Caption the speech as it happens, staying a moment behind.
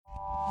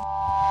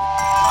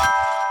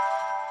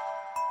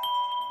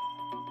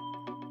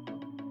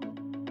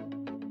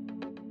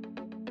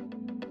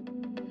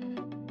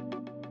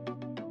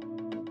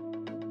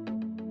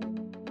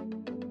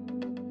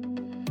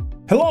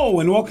Hello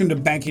and welcome to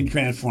Banking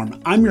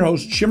Transform. I'm your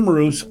host, Jim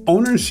Marous,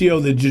 owner and CEO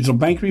of the Digital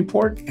Banking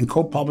Report and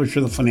co-publisher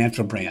of the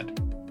Financial Brand.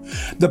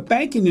 The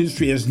banking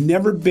industry has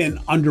never been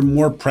under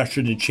more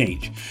pressure to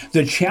change.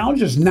 The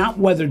challenge is not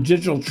whether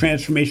digital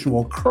transformation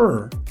will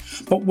occur,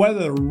 but whether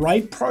the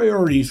right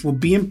priorities will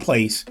be in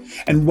place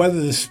and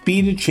whether the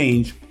speed of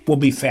change will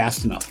be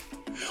fast enough.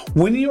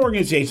 Winning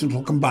organizations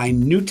will combine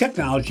new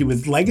technology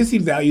with legacy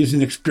values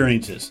and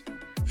experiences.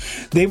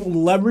 They will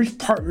leverage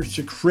partners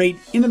to create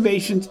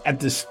innovations at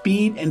the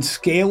speed and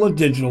scale of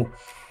digital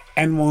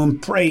and will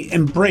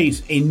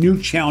embrace a new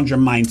challenger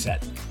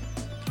mindset.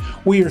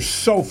 We are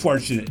so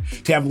fortunate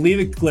to have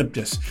Lita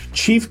Glyptis,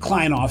 Chief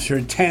Client Officer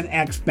at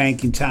 10X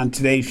Banking, on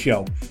today's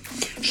show.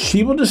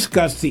 She will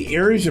discuss the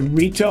areas of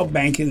retail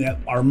banking that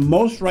are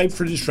most ripe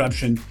for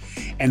disruption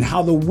and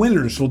how the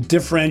winners will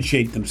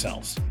differentiate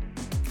themselves.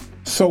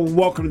 So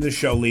welcome to the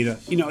show, Lita.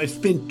 It's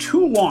been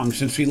too long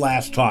since we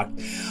last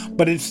talked,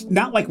 but it's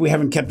not like we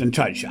haven't kept in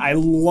touch. I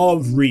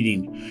love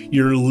reading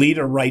your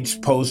Lita Writes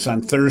posts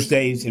on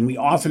Thursdays, and we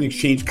often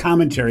exchange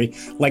commentary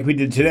like we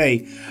did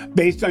today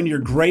based on your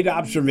great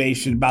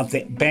observation about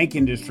the bank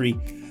industry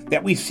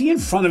that we see in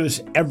front of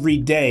us every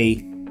day,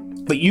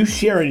 but you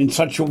share it in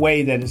such a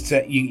way that it's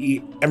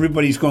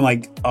everybody's going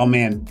like, oh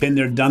man, been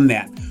there, done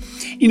that.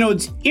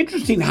 It's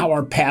interesting how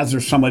our paths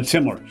are somewhat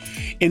similar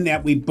in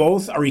that we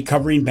both are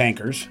recovering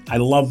bankers. I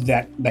love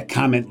that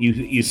comment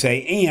you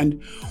say,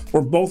 and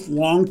we're both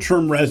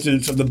long-term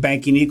residents of the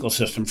banking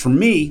ecosystem. For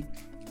me,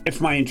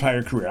 it's my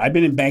entire career. I've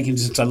been in banking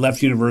since I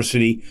left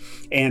university,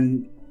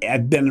 and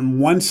I've been on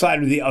one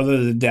side or the other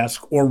of the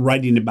desk or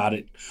writing about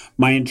it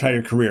my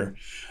entire career.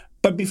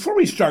 But before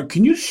we start,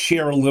 can you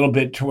share a little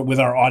bit with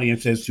our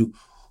audience as to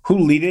who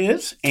Lita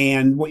is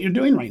and what you're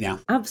doing right now?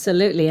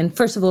 Absolutely. And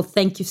first of all,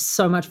 thank you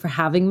so much for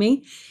having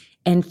me.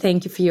 And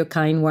thank you for your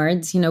kind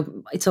words.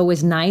 It's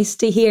always nice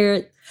to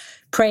hear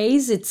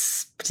praise.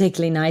 It's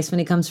particularly nice when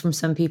it comes from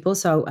some people.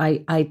 So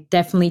I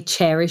definitely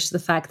cherish the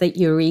fact that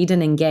you read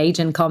and engage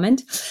and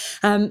comment.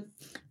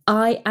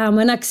 I am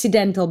an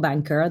accidental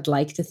banker, I'd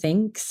like to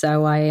think.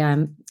 So I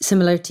am,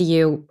 similar to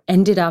you,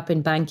 ended up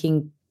in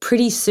banking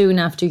pretty soon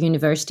after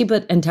university,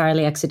 but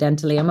entirely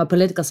accidentally. I'm a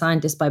political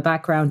scientist by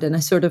background, and I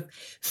sort of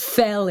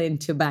fell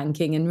into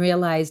banking and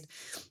realized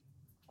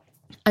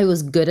I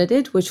was good at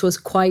it, which was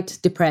quite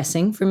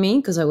depressing for me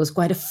because I was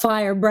quite a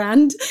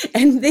firebrand,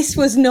 and this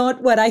was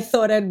not what I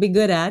thought I'd be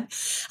good at.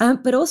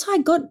 But also I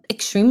got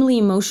extremely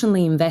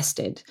emotionally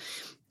invested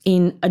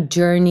in a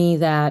journey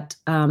that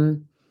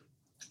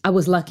I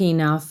was lucky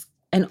enough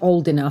and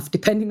old enough,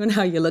 depending on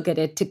how you look at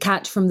it, to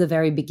catch from the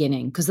very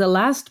beginning. Because the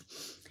last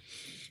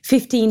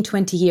 15,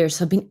 20 years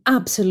have been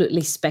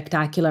absolutely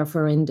spectacular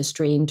for our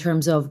industry in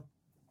terms of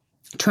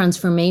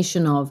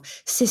transformation of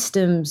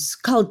systems,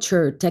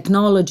 culture,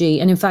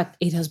 technology. And in fact,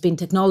 it has been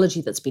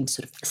technology that's been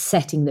sort of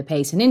setting the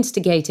pace and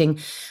instigating.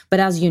 But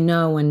as you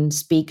know and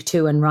speak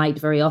to and write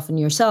very often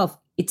yourself,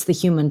 it's the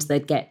humans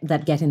that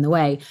get in the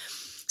way.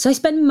 So I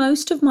spent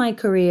most of my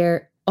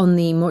career on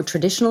the more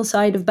traditional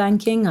side of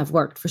banking. I've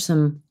worked for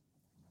some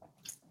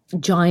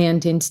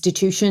giant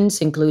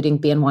institutions, including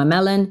BNY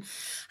Mellon.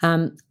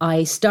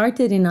 I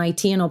started in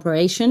IT and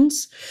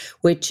operations,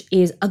 which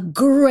is a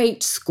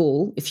great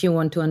school if you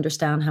want to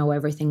understand how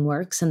everything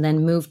works, and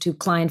then moved to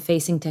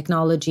client-facing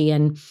technology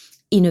and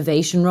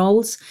innovation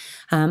roles.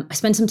 I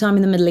spent some time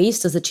in the Middle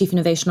East as the Chief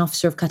Innovation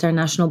Officer of Qatar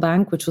National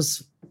Bank, which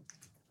was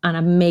an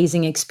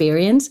amazing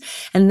experience,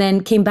 and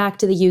then came back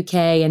to the UK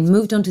and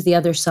moved on to the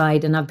other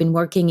side. And I've been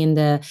working in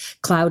the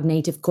cloud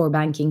native core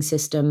banking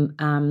system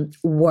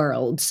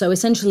world. So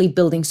essentially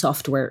building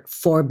software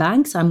for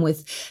banks. I'm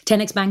with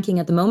 10X Banking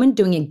at the moment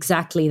doing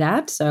exactly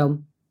that.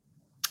 So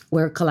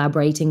we're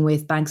collaborating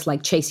with banks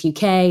like Chase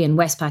UK and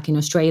Westpac in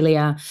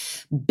Australia,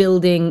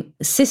 building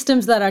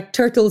systems that are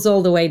turtles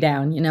all the way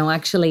down,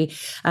 actually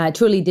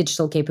truly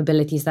digital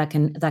capabilities that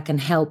can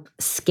help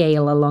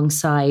scale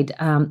alongside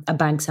a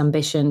bank's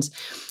ambitions.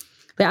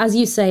 But as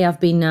you say, I've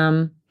been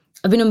on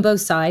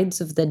both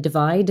sides of the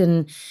divide,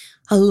 and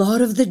a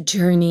lot of the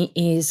journey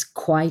is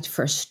quite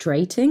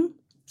frustrating.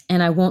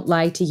 And I won't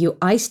lie to you,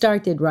 I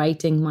started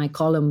writing my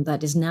column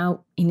that is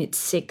now in its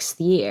 6th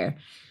year,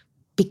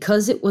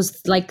 because it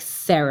was like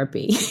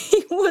therapy.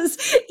 It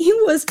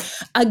was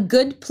a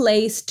good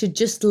place to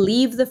just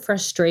leave the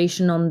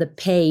frustration on the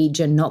page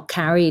and not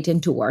carry it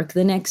into work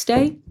the next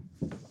day.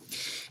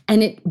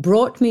 And it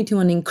brought me to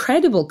an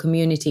incredible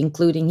community,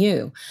 including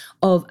you,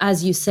 of,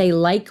 as you say,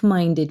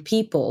 like-minded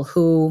people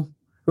who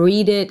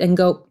read it and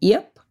go,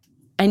 yep.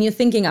 And you're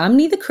thinking, I'm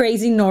neither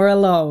crazy nor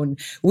alone.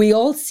 We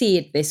all see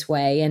it this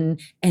way.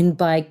 And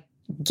by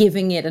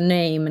giving it a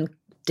name and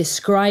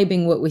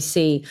describing what we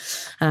see,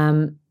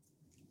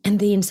 and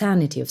the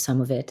insanity of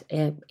some of it,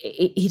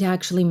 it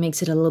actually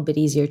makes it a little bit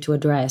easier to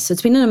address. So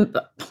it's been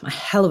a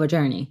hell of a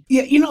journey.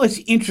 Yeah, it's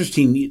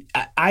interesting.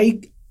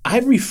 I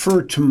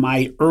refer to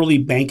my early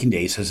banking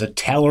days as a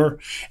teller,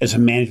 as a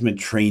management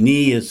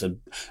trainee, as a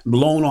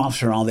loan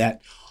officer, and all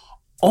that.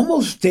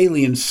 almost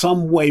daily in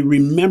some way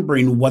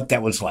remembering what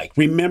that was like,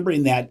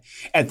 remembering that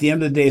at the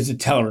end of the day as a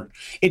teller,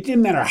 it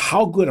didn't matter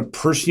how good a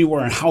person you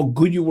were and how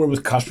good you were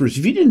with customers.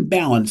 If you didn't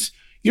balance,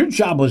 your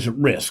job was at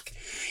risk.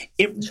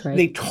 Right.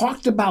 They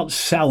talked about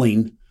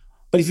selling,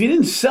 but if you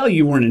didn't sell,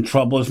 you weren't in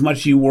trouble as much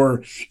as you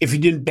were if you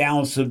didn't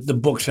balance the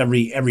books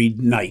every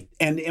night.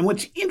 And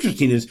what's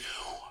interesting is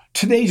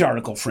today's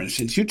article, for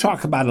instance, you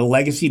talk about a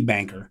legacy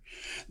banker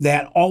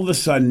that all of a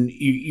sudden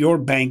your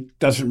bank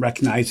doesn't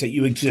recognize that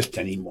you exist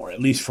anymore, at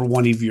least for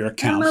one of your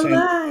accounts. I'm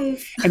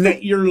alive. And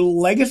that your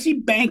legacy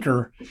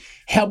banker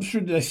helps her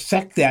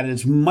dissect that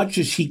as much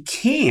as he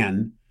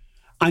can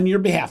on your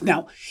behalf.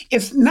 Now,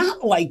 it's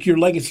not like your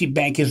legacy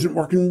bank isn't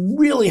working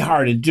really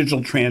hard at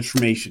digital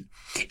transformation.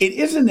 It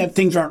isn't that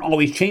things aren't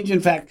always changing.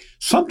 In fact,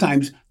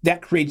 sometimes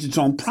that creates its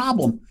own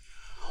problem.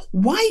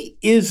 Why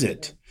is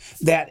it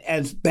that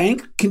as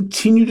banks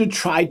continue to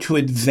try to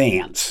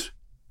advance,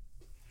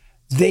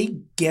 they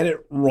get it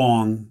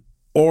wrong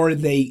or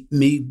they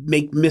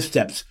make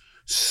missteps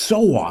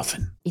so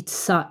often? It's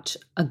such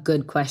a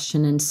good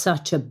question and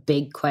such a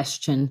big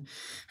question.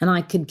 And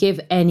I could give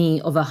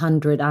any of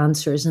 100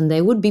 answers and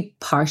they would be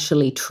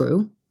partially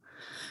true.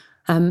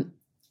 I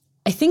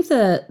think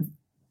there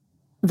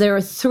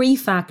are 3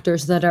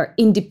 factors that are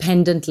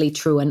independently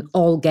true and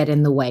all get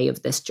in the way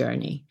of this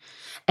journey.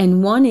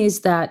 And one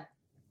is that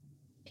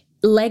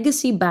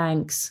legacy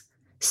banks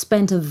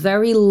spent a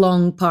very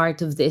long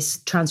part of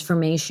this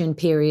transformation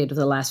period of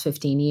the last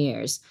 15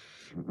 years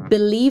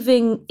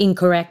believing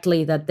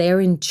incorrectly that they're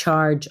in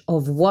charge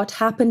of what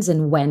happens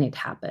and when it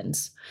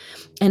happens.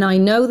 And I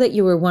know that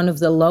you were one of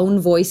the lone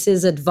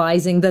voices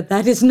advising that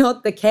that is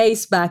not the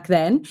case back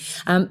then.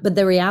 But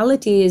the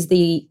reality is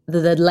the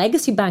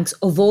legacy banks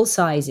of all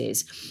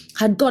sizes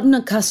had gotten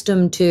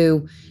accustomed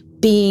to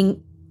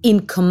being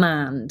in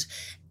command.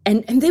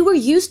 And they were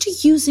used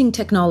to using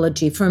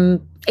technology,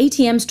 from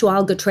ATMs to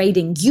algo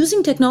trading.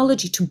 Using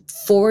technology to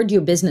forward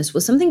your business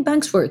was something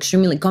banks were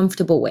extremely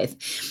comfortable with.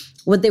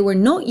 What they were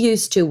not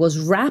used to was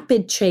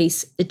rapid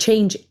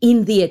change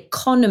in the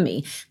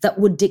economy that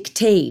would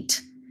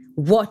dictate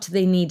what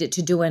they needed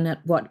to do and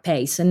at what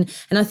pace. And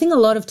I think a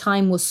lot of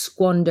time was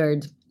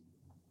squandered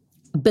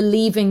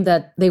believing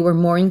that they were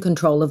more in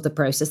control of the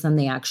process than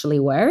they actually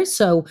were.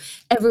 So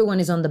everyone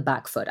is on the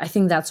back foot. I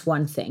think that's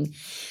one thing.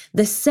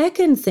 The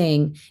second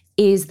thing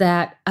is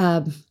that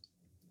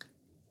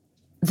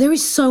there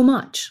is so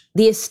much.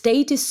 The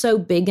estate is so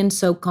big and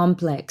so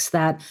complex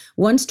that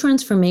once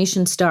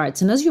transformation starts,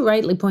 and as you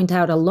rightly point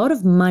out, a lot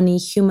of money,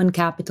 human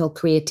capital,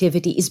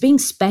 creativity is being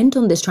spent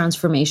on this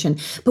transformation.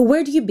 But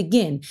where do you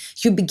begin?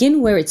 You begin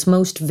where it's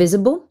most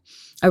visible.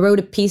 I wrote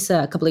a piece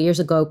a couple of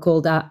years ago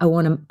called I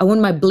want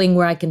my bling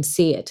where I can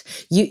see it.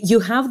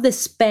 You have the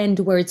spend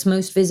where it's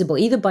most visible,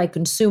 either by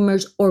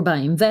consumers or by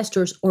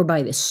investors or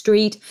by the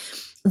street.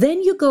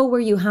 Then you go where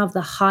you have the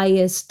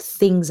highest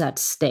things at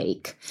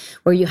stake,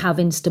 where you have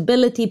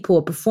instability,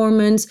 poor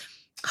performance,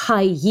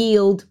 high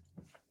yield,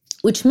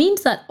 which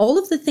means that all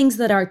of the things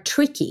that are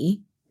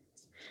tricky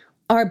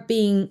are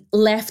being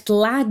left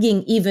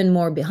lagging even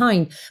more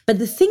behind. But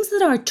the things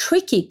that are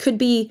tricky could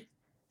be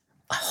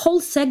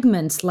whole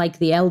segments like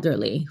the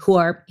elderly, who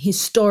are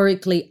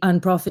historically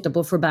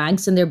unprofitable for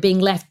banks, and they're being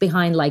left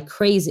behind like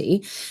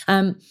crazy.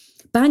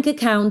 Bank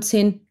accounts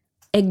in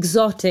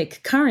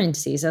exotic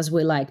currencies, as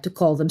we like to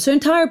call them. So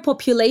entire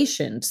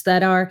populations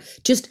that are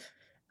just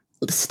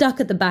stuck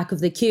at the back of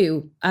the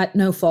queue at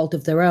no fault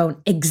of their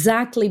own,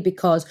 exactly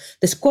because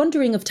the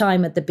squandering of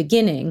time at the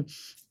beginning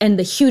and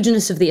the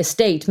hugeness of the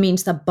estate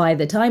means that by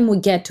the time we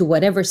get to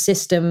whatever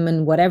system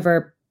and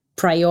whatever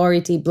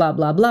priority, blah,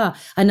 blah, blah,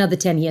 another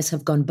 10 years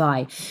have gone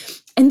by.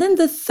 And then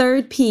the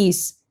third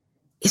piece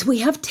is we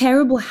have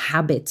terrible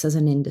habits as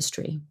an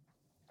industry.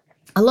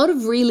 A lot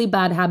of really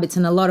bad habits,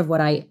 and a lot of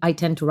what I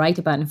tend to write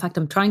about. In fact,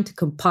 I'm trying to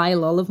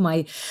compile all of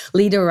my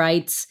leader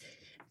rights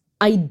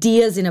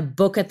ideas in a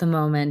book at the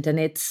moment, and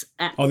it's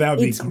that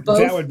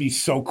would be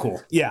so cool.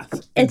 Yeah,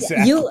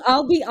 exactly.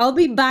 I'll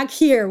be back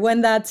here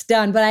when that's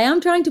done. But I am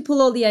trying to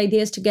pull all the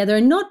ideas together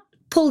and not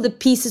pull the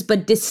pieces,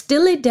 but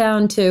distill it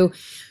down to,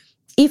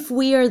 if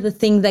we are the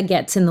thing that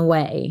gets in the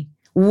way,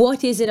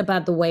 what is it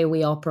about the way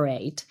we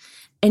operate?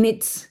 And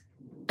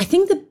I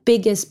think the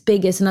biggest,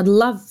 and I'd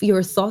love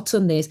your thoughts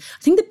on this,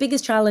 I think the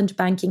biggest challenge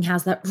banking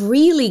has that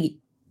really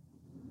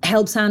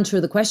helps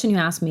answer the question you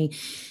asked me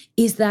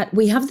is that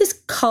we have this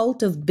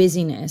cult of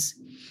busyness,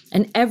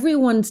 and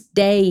everyone's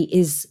day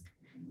is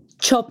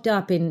chopped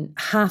up in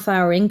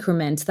half-hour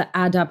increments that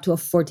add up to a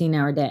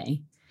 14-hour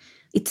day.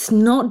 It's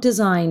not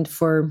designed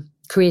for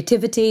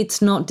creativity.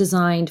 It's not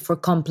designed for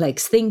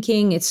complex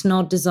thinking. It's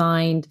not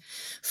designed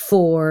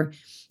for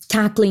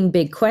tackling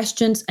big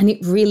questions, and it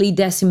really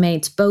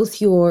decimates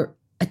both your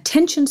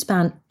attention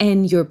span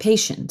and your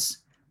patience.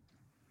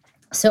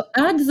 So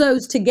add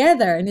those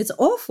together and it's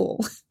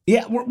awful.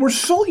 Yeah, we're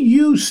so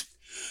used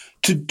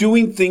to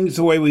doing things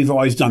the way we've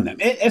always done them.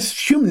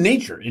 It's human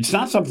nature. It's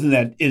not something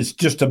that is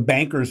just a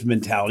banker's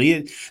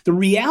mentality. The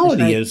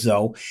reality is,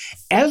 though,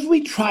 as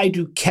we try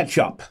to catch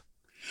up,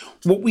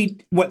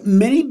 What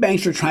many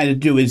banks are trying to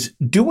do is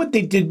do what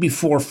they did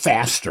before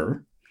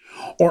faster,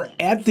 or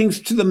add things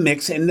to the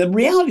mix. And the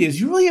reality is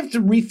you really have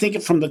to rethink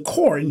it from the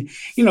core. And,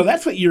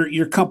 that's what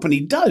your company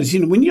does.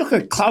 When you look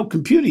at cloud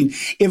computing,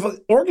 if an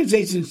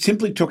organization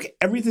simply took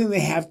everything they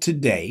have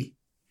today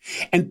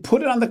and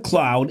put it on the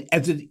cloud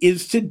as it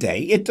is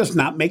today, it does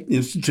not make the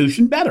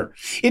institution better.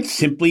 It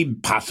simply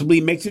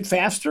possibly makes it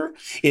faster.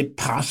 It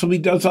possibly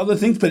does other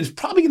things, but it's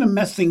probably going to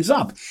mess things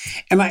up.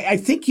 And I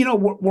think,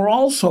 we're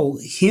also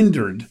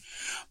hindered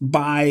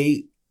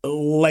by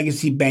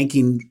legacy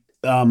banking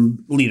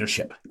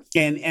leadership.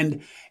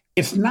 And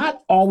it's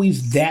not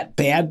always that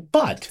bad,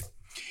 but,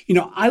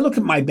 I look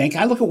at my bank,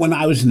 I look at when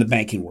I was in the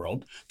banking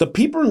world, the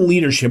people in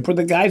leadership were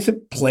the guys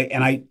that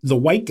the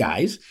white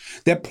guys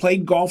that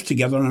played golf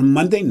together on a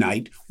Monday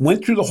night,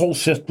 went through the whole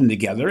system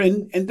together,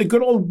 and the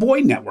good old boy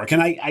network.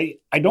 And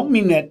I don't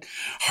mean that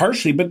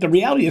harshly, but the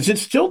reality is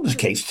it's still the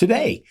case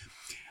today.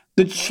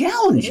 The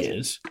challenge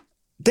is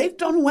they've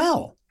done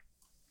well.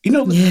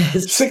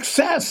 Yes.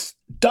 Success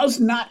does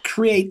not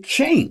create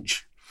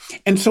change.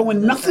 And so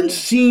when nothing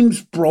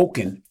seems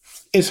broken,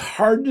 it's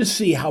hard to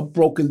see how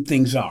broken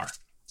things are.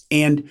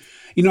 And,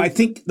 I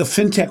think the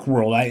fintech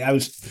world, I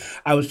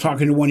was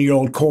talking to one of your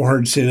old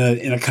cohorts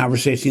in a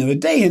conversation the other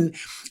day, and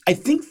I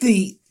think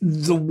the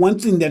one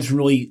thing that's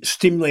really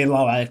stimulated a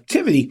lot of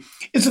activity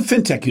is the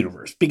fintech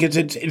universe, because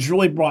it's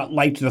really brought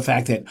light to the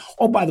fact that,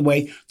 oh, by the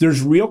way,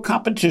 there's real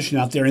competition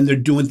out there and they're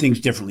doing things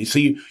differently. So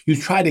you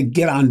try to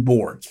get on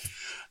board.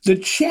 The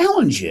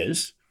challenge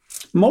is,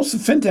 most of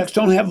fintechs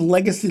don't have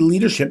legacy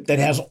leadership that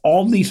has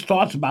all these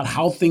thoughts about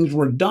how things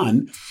were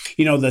done,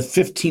 the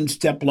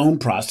 15-step loan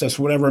process,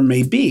 whatever it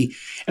may be.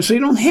 And so you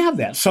don't have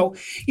that. So,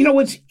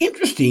 what's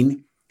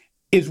interesting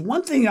is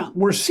one thing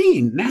we're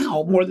seeing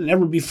now more than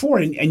ever before,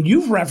 and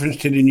you've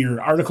referenced it in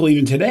your article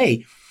even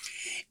today,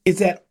 is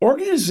that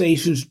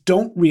organizations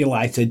don't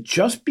realize that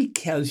just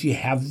because you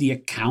have the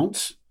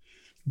accounts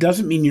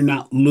doesn't mean you're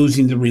not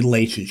losing the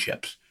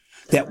relationships.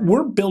 That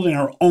we're building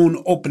our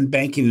own open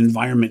banking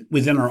environment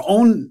within our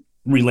own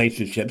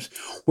relationships,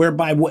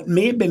 whereby what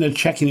may have been a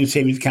checking and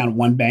savings account at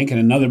one bank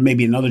and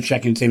maybe another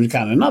checking and savings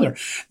account at another,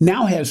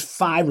 now has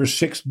 5 or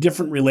 6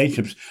 different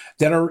relationships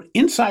that are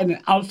inside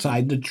and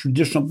outside the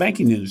traditional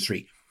banking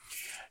industry.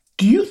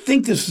 Do you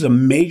think this is a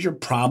major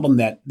problem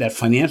that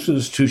financial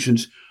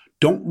institutions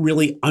don't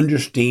really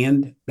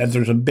understand that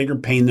there's a bigger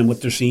pain than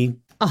what they're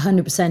seeing?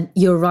 100%.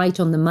 You're right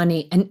on the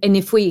money. And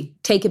if we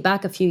take it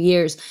back a few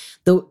years,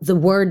 the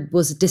word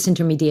was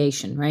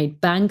disintermediation, right?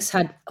 Banks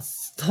had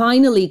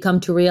finally come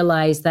to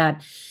realize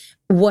that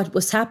what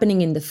was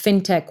happening in the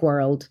fintech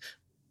world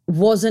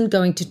wasn't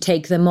going to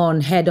take them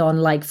on head on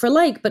like for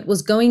like, but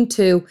was going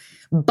to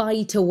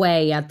bite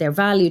away at their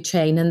value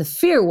chain. And the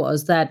fear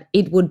was that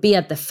it would be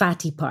at the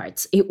fatty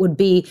parts. It would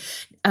be,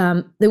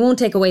 they won't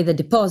take away the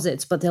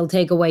deposits, but they'll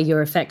take away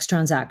your FX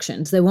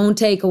transactions. They won't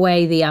take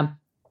away the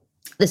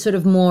sort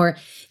of more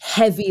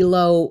heavy,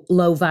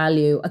 low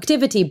value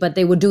activity, but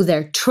they would do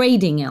their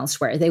trading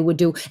elsewhere.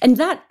 And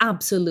that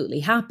absolutely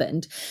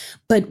happened.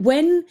 But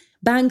when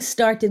banks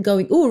started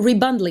going,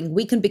 rebundling,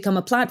 we can become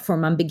a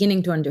platform, I'm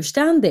beginning to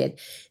understand it.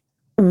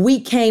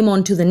 We came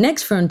on to the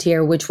next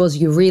frontier, which was,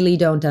 you really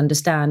don't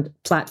understand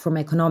platform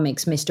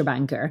economics, Mr.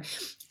 Banker.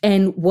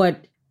 And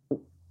what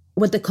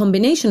the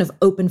combination of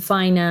open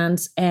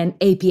finance and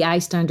API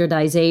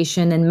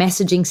standardization and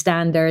messaging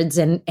standards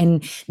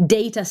and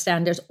data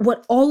standards,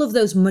 what all of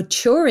those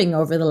maturing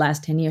over the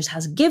last 10 years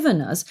has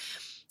given us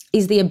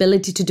is the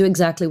ability to do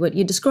exactly what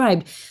you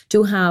described,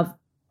 to have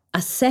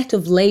a set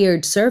of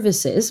layered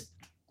services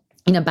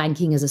in a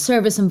banking as a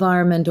service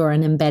environment or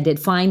an embedded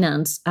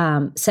finance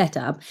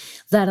setup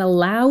that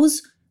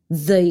allows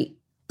the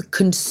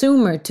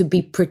consumer to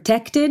be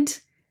protected,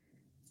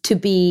 to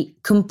be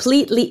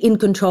completely in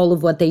control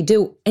of what they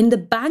do. And the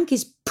bank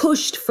is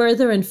pushed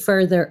further and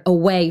further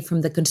away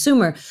from the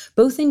consumer,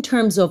 both in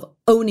terms of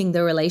owning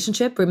the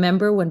relationship.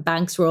 Remember when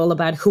banks were all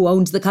about who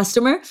owns the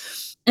customer?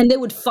 And they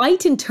would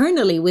fight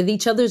internally with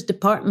each other's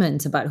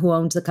departments about who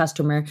owns the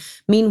customer.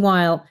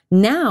 Meanwhile,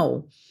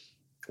 now,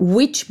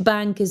 which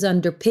bank is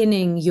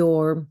underpinning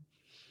your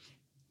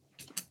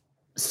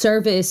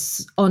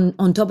service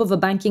on top of a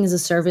banking as a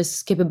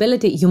service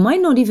capability? You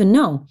might not even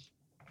know.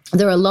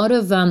 There are a lot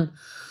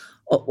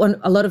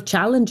of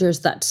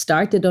challengers that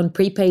started on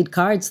prepaid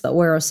cards that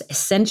were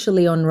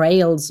essentially on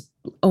rails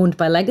owned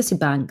by legacy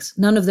banks.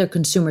 None of their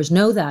consumers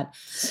know that.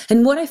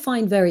 And what I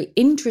find very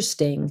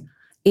interesting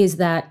is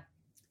that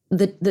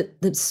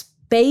the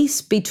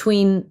space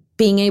between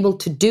being able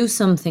to do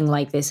something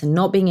like this and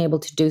not being able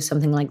to do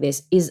something like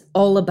this is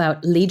all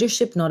about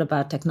leadership, not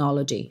about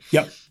technology.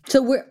 Yep.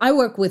 So I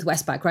work with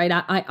Westpac, right?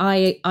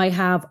 I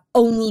have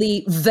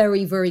only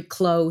very, very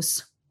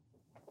close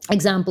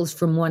examples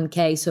from one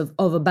case of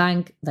a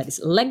bank that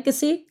is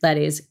legacy, that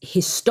is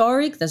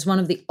historic, that's one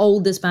of the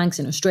oldest banks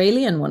in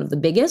Australia and one of the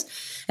biggest.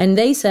 And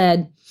they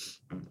said,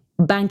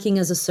 banking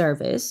as a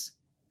service,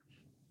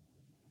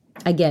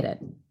 I get it.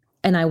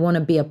 and I want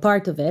to be a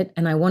part of it,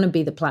 and I want to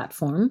be the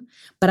platform,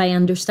 but I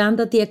understand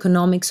that the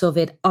economics of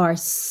it are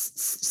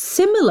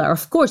similar,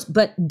 of course,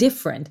 but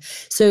different.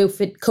 So if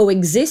it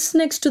coexists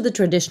next to the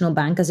traditional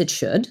bank, as it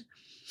should,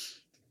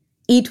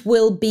 it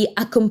will be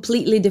a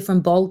completely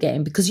different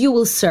ballgame because you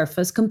will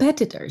surface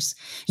competitors.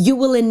 You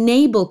will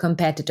enable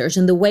competitors,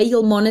 and the way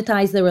you'll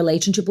monetize the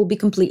relationship will be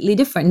completely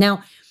different.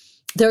 Now,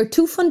 there are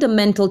two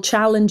fundamental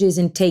challenges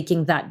in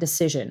taking that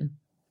decision.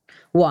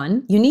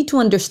 One, you need to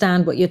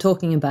understand what you're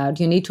talking about.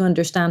 You need to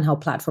understand how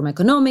platform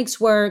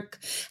economics work,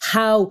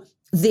 how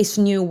this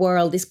new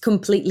world is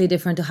completely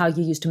different to how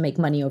you used to make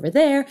money over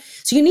there.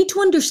 So you need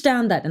to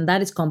understand that, and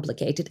that is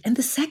complicated. And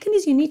the second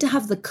is you need to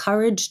have the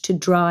courage to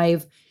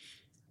drive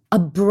a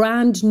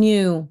brand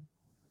new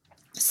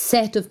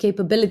set of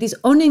capabilities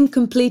on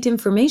incomplete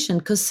information,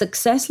 because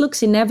success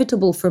looks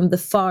inevitable from the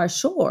far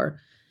shore.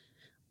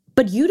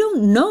 But you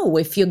don't know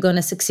if you're going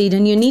to succeed,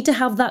 and you need to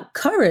have that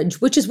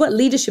courage, which is what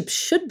leadership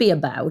should be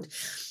about.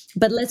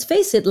 But let's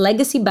face it,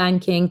 legacy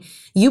banking,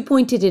 you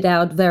pointed it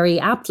out very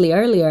aptly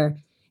earlier.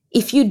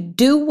 If you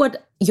do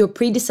what your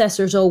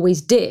predecessors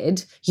always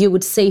did, you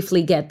would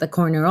safely get the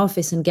corner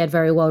office and get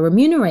very well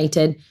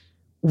remunerated.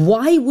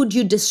 Why would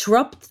you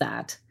disrupt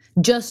that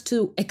just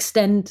to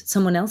extend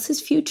someone else's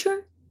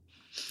future?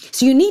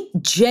 So you need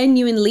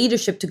genuine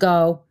leadership to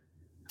go,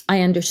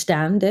 I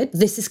understand it.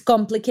 This is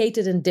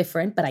complicated and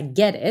different, but I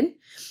get it.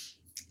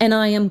 And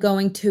I am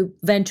going to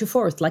venture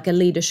forth like a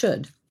leader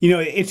should. You know,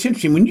 it's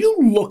interesting. When you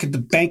look at the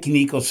banking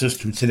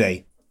ecosystem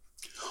today,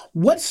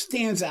 what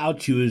stands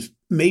out to you as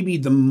maybe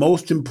the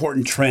most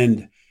important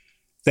trend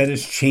that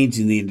is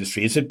changing the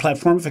industry? Is it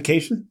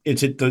platformification?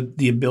 Is it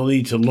the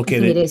ability to look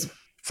at it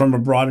from a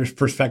broader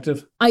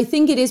perspective? I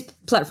think it is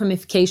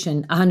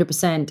platformification,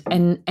 100%.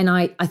 And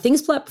I think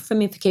it's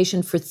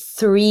platformification for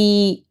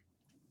three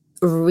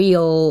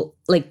real,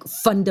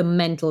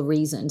 fundamental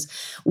reasons.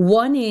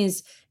 One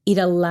is it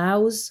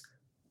allows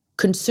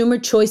consumer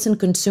choice and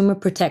consumer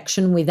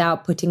protection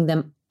without putting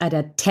them at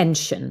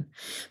attention.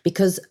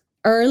 Because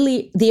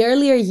the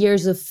earlier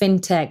years of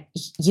fintech,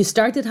 you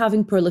started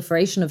having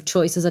proliferation of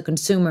choice as a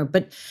consumer,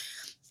 but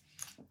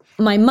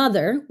my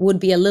mother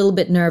would be a little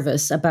bit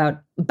nervous about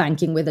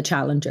banking with a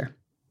challenger.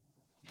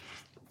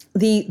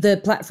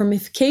 The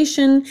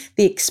platformification,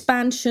 the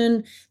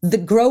expansion, the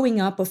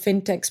growing up of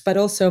fintechs, but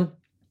also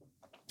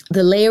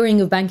the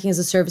layering of banking as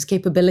a service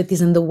capabilities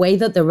and the way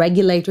that the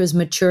regulator is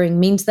maturing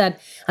means that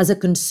as a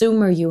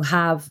consumer, you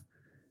have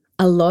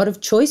a lot of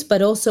choice, but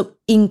also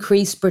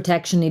increased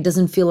protection. It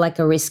doesn't feel like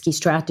a risky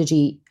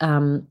strategy,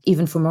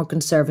 even for more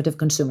conservative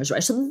consumers,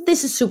 right? So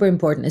this is super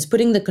important. It's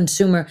putting the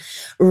consumer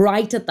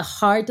right at the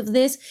heart of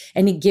this,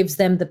 and it gives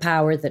them the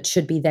power that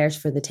should be theirs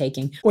for the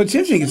taking. What's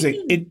interesting is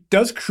it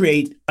does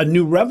create a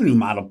new revenue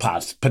model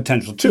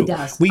potential too. It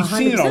does. We've 100%.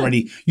 seen it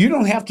already. You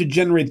don't have to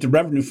generate the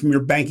revenue from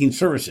your banking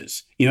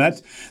services. You know,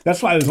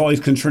 that's why I was always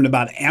concerned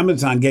about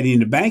Amazon getting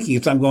into banking.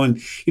 It's I'm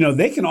going,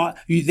 they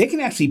can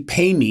actually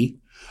pay me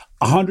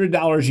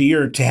 $100 a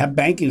year to have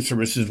banking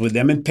services with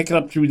them and pick it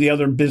up through the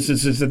other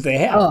businesses that they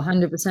have. Oh,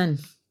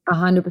 100%.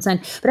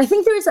 100%. But I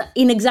think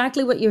in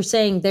exactly what you're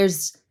saying,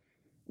 there's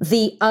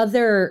the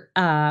other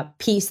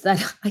piece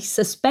that I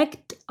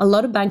suspect a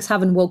lot of banks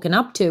haven't woken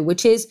up to,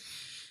 which is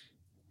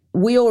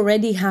we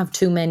already have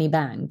too many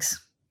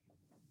banks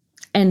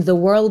and the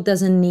world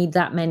doesn't need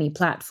that many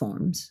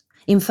platforms.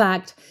 In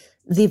fact,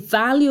 the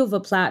value of a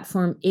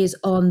platform is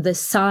on the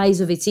size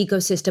of its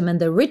ecosystem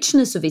and the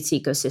richness of its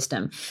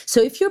ecosystem.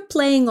 So if you're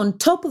playing on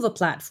top of a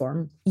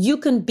platform, you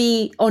can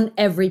be on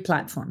every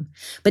platform.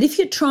 But if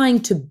you're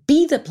trying to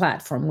be the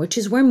platform, which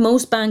is where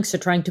most banks are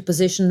trying to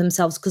position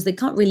themselves because they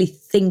can't really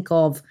think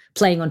of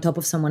playing on top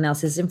of someone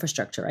else's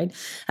infrastructure, right?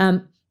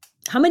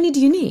 How many do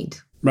you need?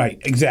 Right,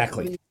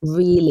 exactly.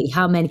 Really,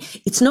 how many?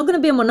 It's not going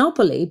to be a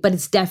monopoly, but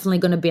it's definitely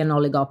going to be an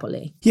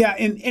oligopoly. Yeah,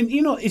 and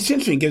it's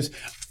interesting because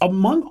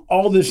among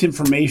all this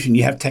information,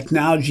 you have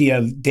technology, you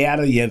have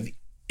data, you have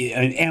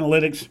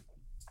analytics.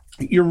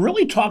 You're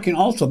really talking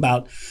also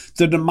about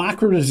the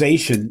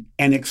democratization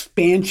and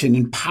expansion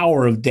and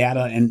power of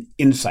data and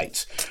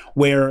insights,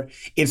 where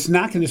it's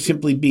not going to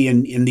simply be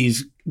in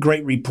these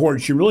great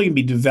reports. You're really going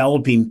to be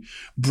developing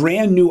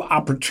brand new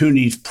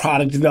opportunities,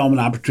 product development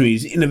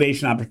opportunities,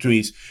 innovation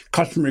opportunities,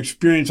 customer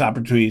experience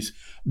opportunities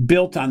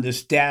built on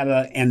this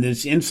data and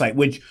this insight,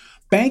 which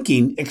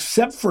banking,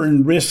 except for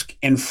in risk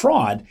and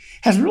fraud,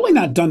 has really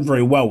not done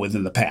very well with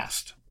in the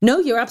past. No,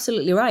 you're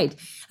absolutely right.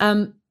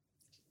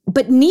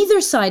 But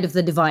neither side of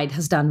the divide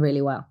has done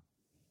really well.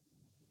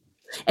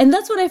 And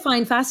that's what I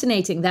find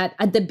fascinating, that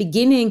at the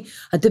beginning,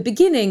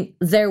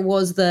 there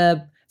was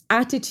the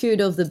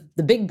attitude of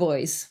the big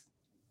boys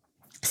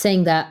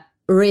saying that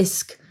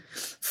risk,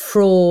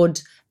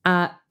 fraud,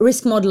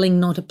 risk modeling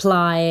not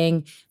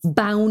applying,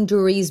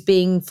 boundaries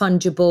being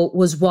fungible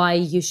was why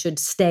you should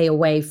stay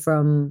away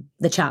from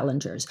the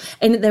challengers.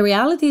 And the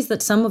reality is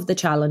that some of the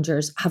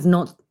challengers have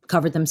not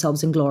covered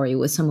themselves in glory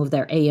with some of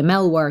their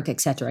AML work, et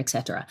cetera, et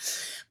cetera.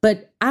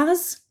 But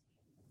as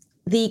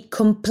the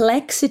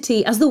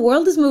complexity, as the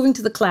world is moving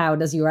to the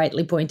cloud, as you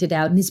rightly pointed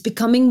out, and it's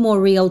becoming more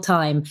real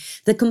time,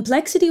 the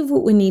complexity of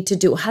what we need to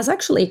do has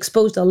actually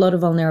exposed a lot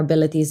of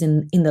vulnerabilities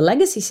in the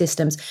legacy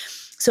systems.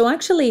 So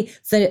actually,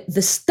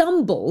 the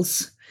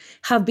stumbles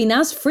have been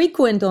as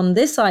frequent on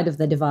this side of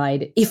the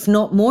divide, if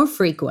not more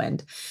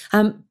frequent.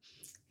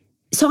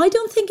 So I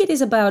don't think it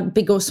is about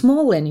big or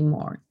small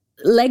anymore.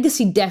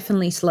 Legacy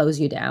definitely slows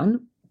you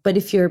down, but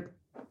if you're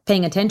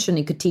paying attention,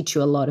 it could teach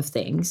you a lot of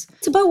things.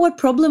 It's about what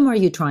problem are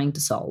you trying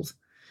to solve.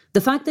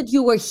 The fact that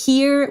you were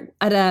here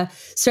at a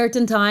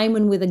certain time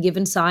and with a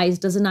given size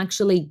doesn't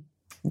actually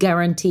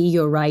guarantee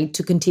your right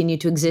to continue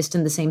to exist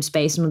in the same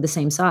space and with the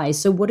same size.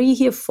 So what are you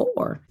here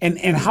for?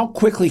 And how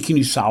quickly can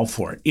you solve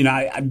for it?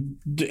 I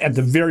at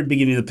the very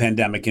beginning of the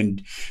pandemic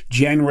in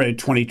January of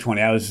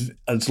 2020, I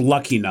was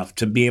lucky enough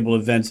to be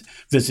able to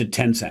visit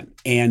Tencent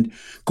and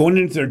going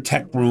into their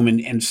tech room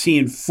and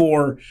seeing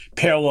 4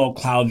 parallel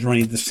clouds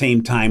running at the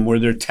same time where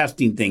they're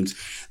testing things.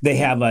 They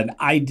have an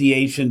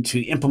ideation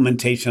to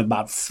implementation of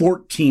about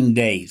 14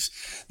 days.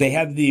 They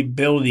have the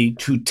ability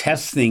to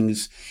test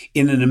things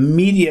in an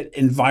immediate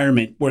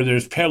environment where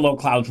there's parallel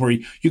clouds where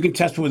you can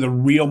test it with a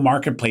real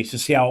marketplace to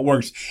see how it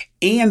works,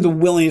 and the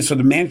willingness of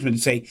the management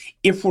to say,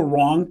 if we're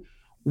wrong,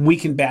 we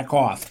can back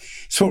off.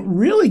 So it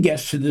really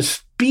gets to the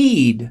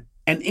speed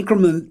and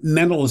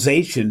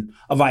incrementalization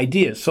of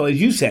ideas. So as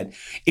you said,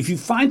 if you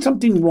find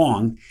something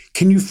wrong,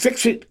 can you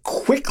fix it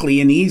quickly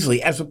and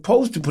easily, as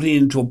opposed to putting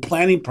it into a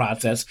planning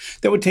process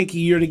that would take a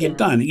year to get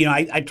done?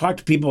 I talk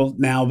to people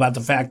now about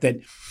the fact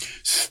that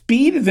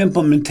speed of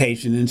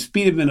implementation and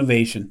speed of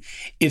innovation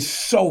is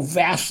so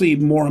vastly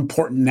more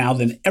important now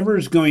than ever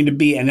is going to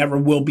be and ever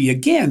will be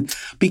again,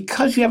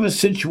 because you have a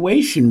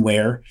situation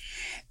where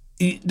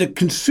the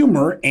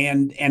consumer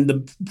and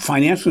the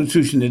financial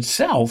institution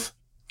itself,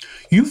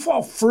 you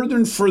fall further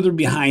and further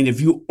behind if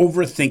you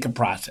overthink a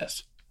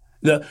process.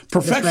 The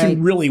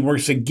perfection really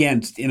works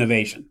against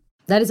innovation.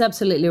 That is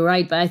absolutely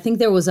right. But I think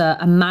there was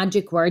a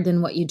magic word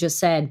in what you just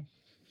said.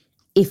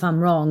 If I'm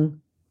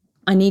wrong,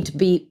 I need to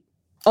be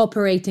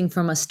operating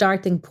from a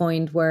starting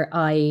point where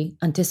I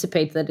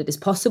anticipate that it is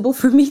possible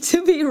for me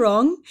to be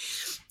wrong.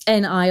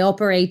 And I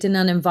operate in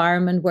an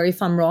environment where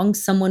if I'm wrong,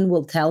 someone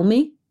will tell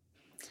me.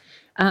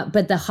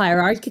 But the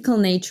hierarchical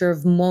nature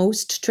of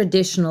most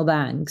traditional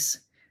banks,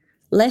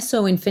 less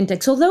so in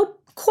fintechs, although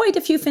quite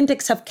a few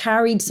fintechs have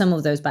carried some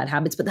of those bad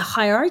habits, but the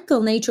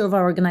hierarchical nature of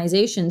our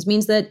organizations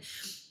means that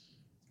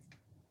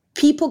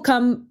people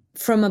come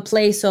from a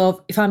place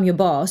of, if I'm your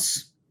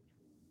boss,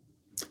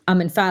 I'm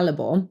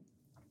infallible.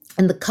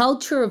 And the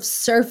culture of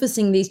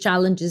surfacing these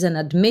challenges and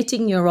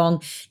admitting you're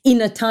wrong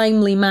in a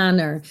timely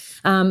manner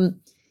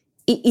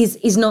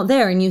is not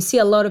there. And you see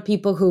a lot of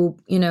people who,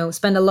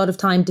 spend a lot of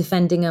time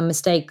defending a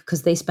mistake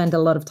because they spend a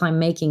lot of time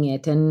making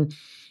it. And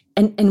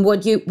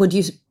what you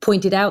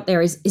pointed out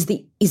there is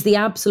the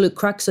absolute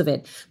crux of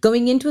it.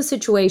 Going into a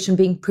situation,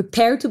 being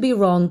prepared to be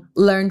wrong,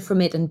 learn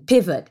from it, and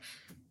pivot.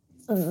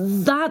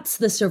 That's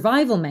the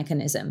survival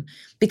mechanism.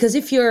 Because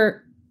if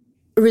you're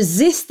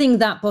resisting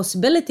that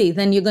possibility,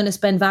 then you're going to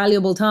spend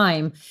valuable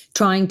time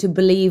trying to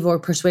believe or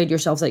persuade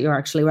yourself that you're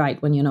actually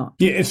right when you're not.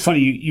 Yeah, it's funny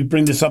you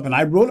bring this up, and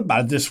I wrote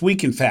about it this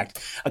week, in fact,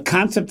 a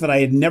concept that I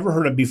had never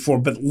heard of before,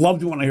 but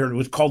loved it when I heard it. It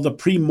was called the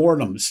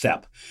pre-mortem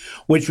step,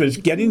 which was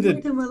getting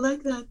the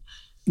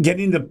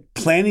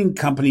planning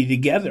company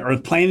together, or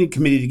the planning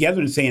committee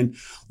together, and saying,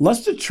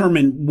 let's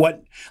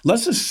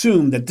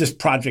assume that this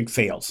project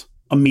fails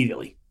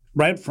immediately,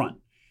 right up front.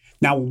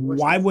 Now,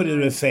 why would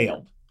it have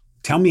failed?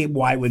 Tell me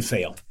why it would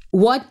fail.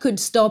 What could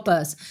stop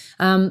us?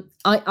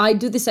 I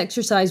do this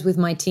exercise with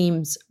my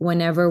teams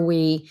whenever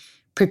we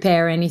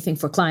prepare anything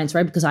for clients,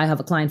 right? Because I have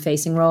a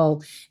client-facing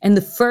role. And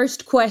the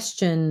first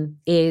question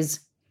is,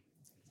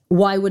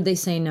 why would they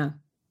say no?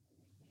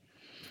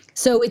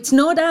 So it's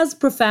not as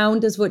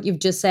profound as what you've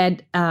just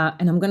said,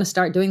 and I'm going to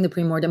start doing the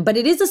pre-mortem, but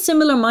it is a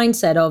similar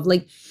mindset of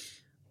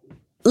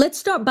let's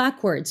start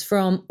backwards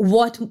from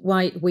what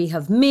might we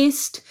have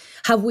missed?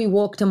 Have we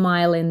walked a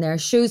mile in their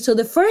shoes? So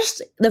the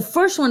first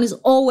one is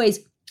always,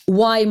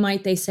 why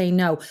might they say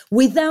no?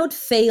 Without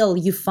fail,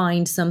 you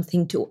find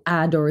something to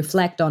add or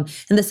reflect on.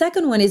 And the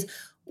second one is,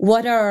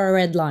 what are our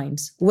red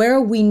lines? Where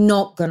are we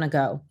not going to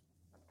go?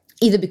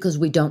 Either because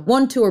we don't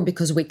want to or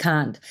because we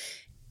can't.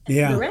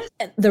 Yeah.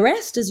 The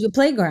rest is your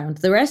playground.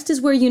 The rest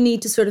is where you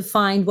need to sort of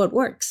find what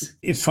works.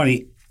 It's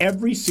funny.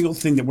 Every single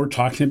thing that we're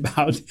talking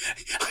about,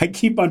 I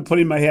keep on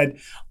putting in my head,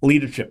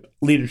 leadership.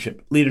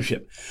 Because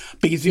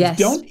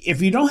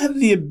if you don't have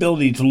the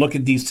ability to look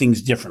at these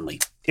things differently,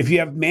 if you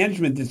have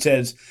management that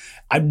says,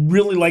 I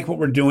really like what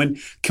we're doing,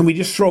 can we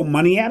just throw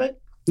money at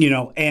it?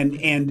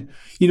 And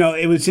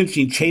it was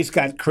interesting. Chase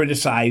got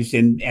criticized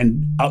and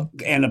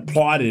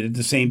applauded at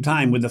the same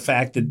time with the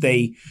fact that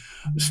they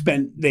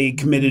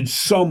committed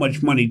so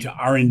much money to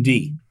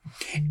R&D.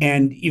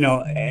 And,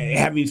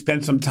 having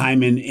spent some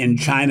time in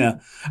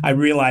China, I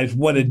realized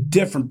what a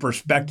different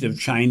perspective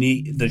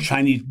the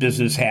Chinese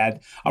business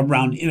had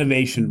around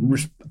innovation,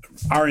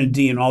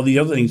 R&D, and all the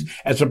other things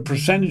as a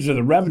percentage of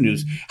the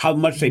revenues, how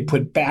much they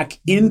put back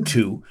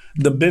into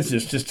the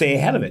business to stay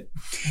ahead of it.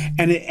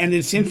 And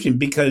it's interesting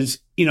because,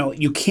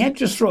 you can't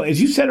just throw,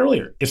 as you said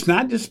earlier, it's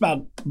not just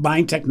about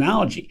buying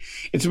technology.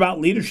 It's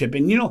about leadership.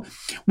 And,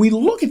 we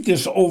look at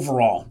this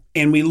overall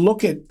and we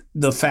look at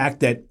the fact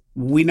that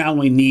we not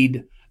only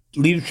need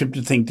leadership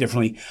to think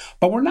differently,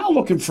 but we're now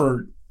looking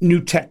for new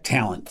tech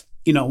talent.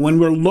 When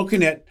we're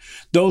looking at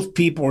those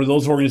people or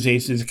those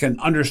organizations that can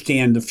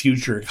understand the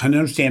future, can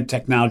understand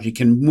technology,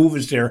 can move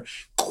us there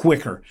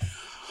quicker.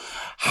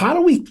 How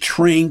do we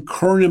train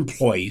current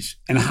employees,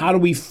 and how do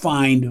we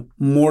find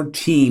more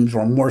teams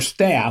or more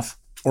staff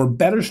or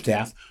better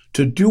staff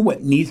to do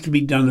what needs to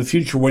be done in the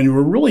future when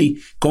we're really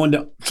going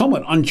to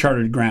somewhat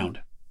uncharted ground?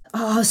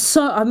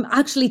 So I'm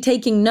actually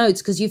taking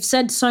notes because you've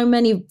said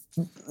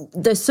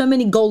there's so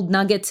many gold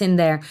nuggets in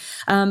there.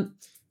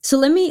 So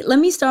let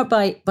me start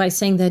by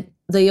saying that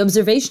the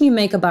observation you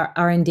make about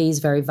R&D is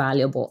very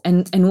valuable.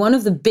 And one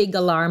of the big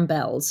alarm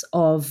bells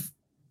of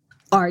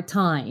our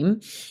time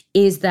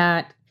is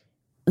that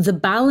the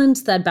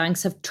balance that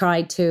banks have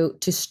tried to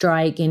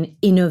strike in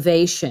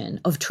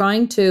innovation, of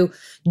trying to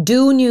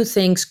do new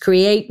things,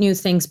 create new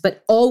things,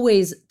 but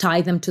always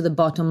tie them to the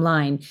bottom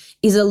line,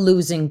 is a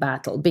losing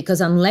battle. Because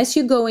unless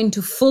you go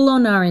into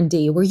full-on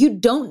R&D, where you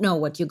don't know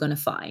what you're going to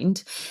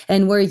find,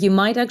 and where you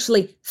might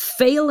actually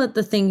fail at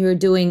the thing you're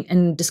doing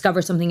and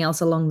discover something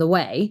else along the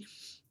way,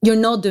 you're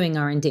not doing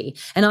R&D.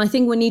 And I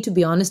think we need to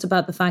be honest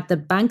about the fact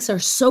that banks are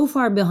so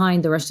far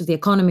behind the rest of the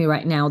economy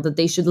right now that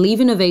they should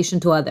leave innovation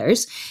to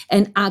others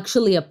and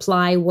actually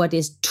apply what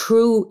is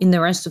true in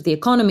the rest of the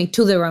economy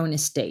to their own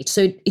estate.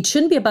 So it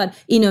shouldn't be about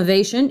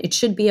innovation. It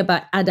should be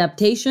about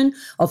adaptation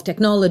of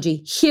technology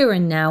here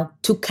and now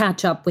to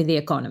catch up with the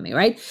economy,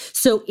 right?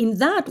 So in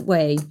that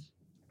way,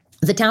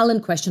 the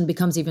talent question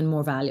becomes even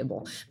more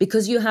valuable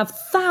because you have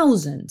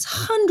thousands,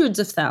 hundreds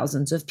of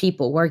thousands of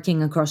people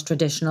working across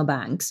traditional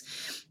banks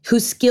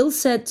whose skill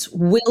sets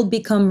will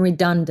become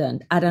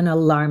redundant at an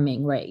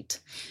alarming rate.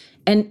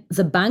 And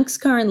the banks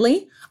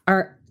currently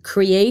are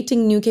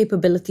creating new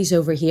capabilities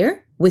over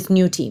here with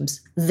new teams.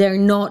 They're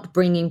not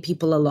bringing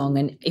people along.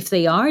 And if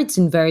they are, it's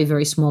in very,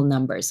 very small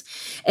numbers.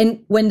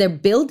 And when they're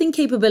building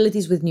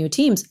capabilities with new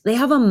teams, they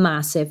have a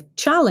massive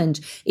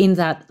challenge in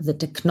that the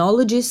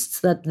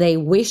technologists that they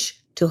wish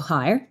to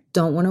hire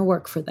don't want to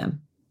work for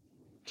them.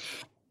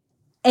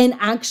 And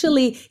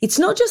actually, it's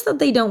not just that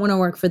they don't want to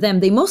work for them.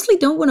 They mostly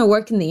don't want to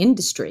work in the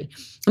industry.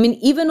 I mean,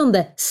 even on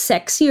the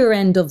sexier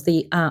end of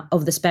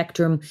the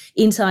spectrum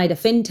inside a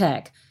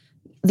fintech,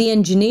 the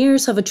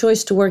engineers have a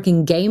choice to work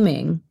in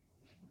gaming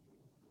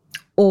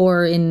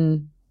or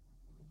in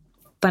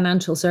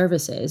financial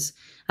services.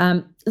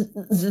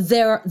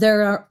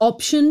 There are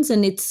options,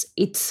 and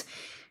it's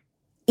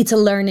a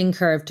learning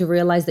curve to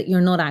realize that you're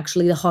not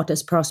actually the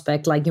hottest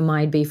prospect like you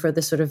might be for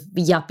the sort of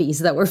yuppies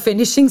that were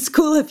finishing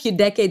school a few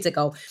decades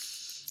ago.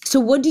 So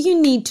what do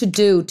you need to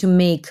do to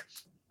make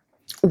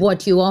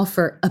what you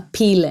offer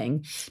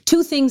appealing?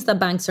 Two things that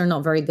banks are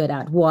not very good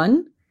at.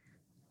 One,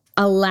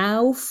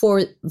 allow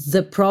for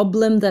the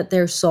problem that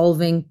they're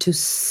solving to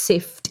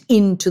sift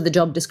into the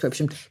job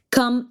description.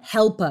 Come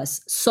help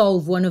us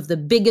solve one of the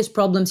biggest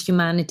problems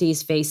humanity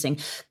is facing.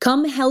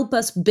 Come help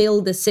us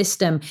build a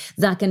system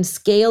that can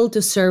scale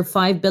to serve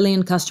 5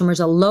 billion customers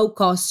at low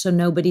cost so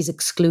nobody's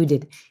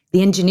excluded.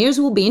 The engineers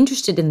will be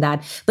interested in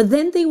that, but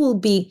then they will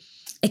be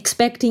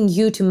expecting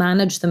you to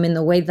manage them in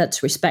a way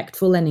that's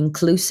respectful and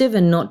inclusive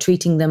and not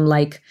treating them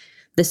like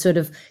this sort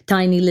of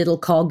tiny little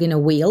cog in a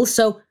wheel.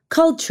 So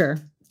culture,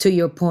 to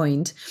your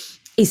point,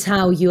 is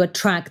how you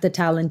attract the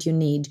talent you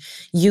need.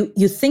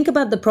 You think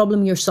about the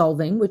problem you're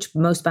solving, which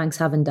most banks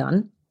haven't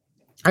done,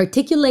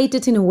 articulate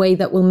it in a way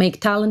that will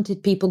make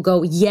talented people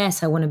go,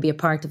 yes, I want to be a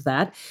part of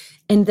that,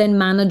 and then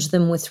manage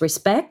them with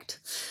respect.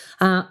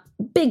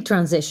 Big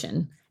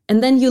transition.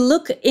 And then you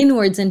look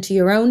inwards into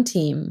your own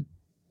team.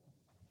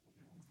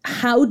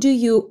 How do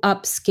you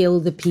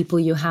upskill the people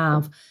you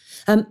have?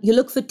 You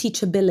look for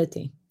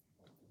teachability.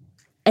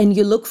 And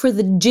you look for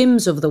the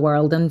Jims of the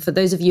world. And for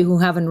those of you who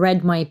haven't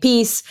read my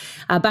piece,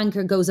 A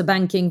Banker Goes a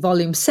Banking,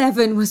 Volume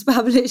 7 was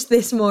published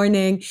this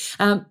morning.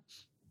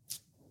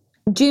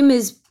 Jim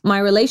is my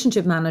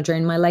relationship manager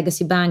in my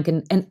legacy bank.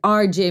 And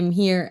our Jim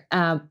here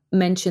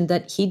mentioned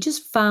that he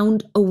just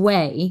found a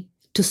way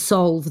to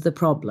solve the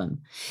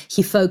problem.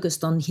 He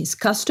focused on his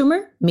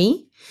customer,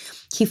 me.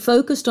 He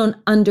focused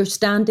on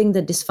understanding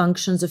the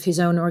dysfunctions of his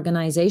own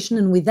organization.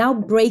 And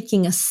without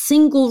breaking a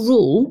single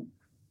rule,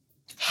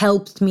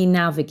 helped me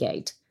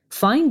navigate.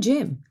 Find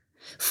Jim.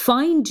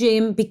 Find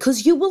Jim,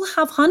 because you will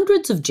have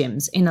hundreds of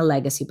Jims in a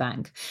legacy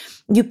bank.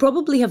 You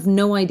probably have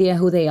no idea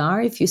who they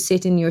are if you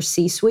sit in your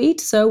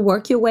C-suite. So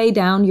work your way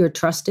down your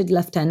trusted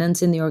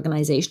lieutenants in the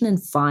organization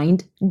and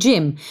find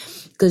Jim,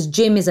 because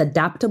Jim is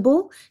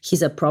adaptable.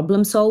 He's a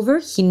problem solver.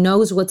 He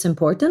knows what's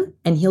important,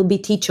 and he'll be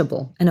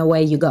teachable, and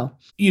away you go.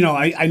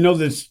 I know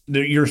that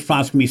your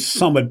response can be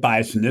somewhat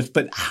biased in this,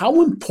 but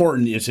how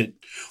important is it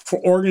for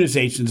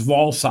organizations of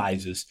all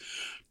sizes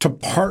to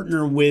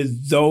partner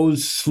with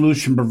those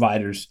solution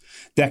providers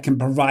that can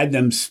provide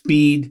them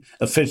speed,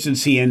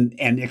 efficiency, and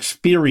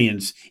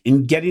experience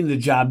in getting the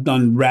job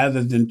done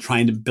rather than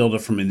trying to build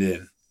it from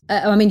within?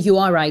 You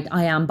are right.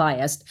 I am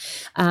biased.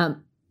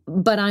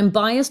 But I'm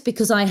biased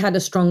because I had a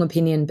strong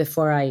opinion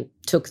before I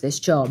took this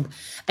job.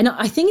 And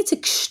I think it's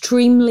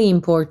extremely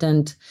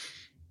important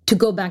to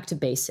go back to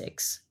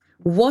basics.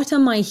 What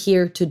am I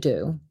here to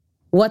do?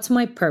 What's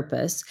my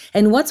purpose?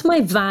 And what's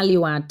my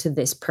value add to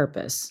this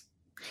purpose?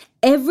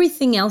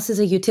 Everything else is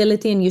a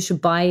utility, and you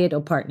should buy it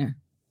or partner.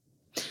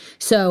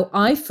 So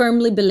I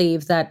firmly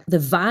believe that the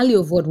value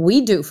of what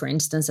we do, for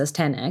instance, as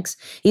 10X,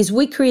 is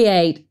we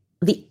create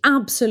the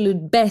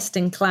absolute best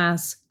in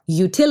class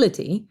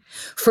utility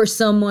for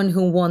someone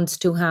who wants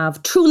to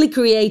have truly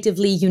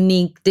creatively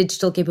unique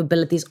digital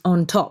capabilities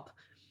on top.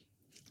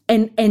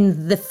 And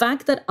the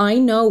fact that I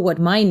know what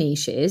my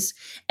niche is,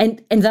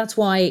 and that's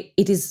why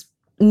it is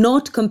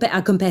not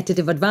a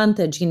competitive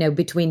advantage,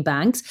 between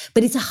banks,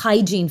 but it's a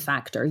hygiene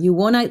factor. You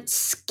want to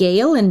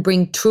scale and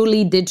bring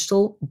truly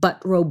digital,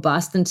 but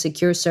robust and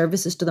secure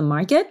services to the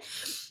market.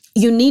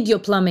 You need your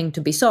plumbing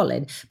to be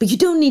solid, but you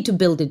don't need to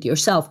build it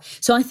yourself.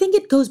 So I think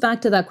it goes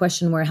back to that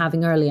question we were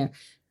having earlier.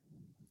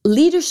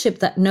 Leadership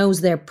that knows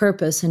their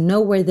purpose and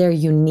know where their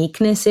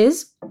uniqueness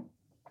is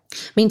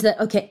means that,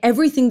 okay,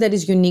 everything that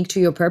is unique to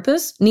your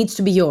purpose needs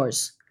to be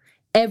yours.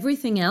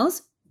 Everything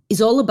else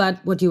is all about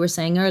what you were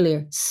saying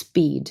earlier,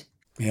 speed.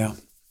 Yeah.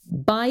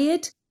 Buy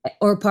it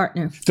or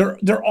partner.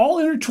 They're all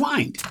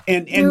intertwined.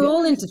 And they're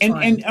all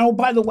intertwined. And oh,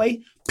 by the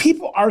way,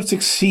 people are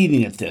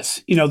succeeding at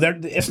this.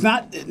 It's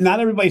not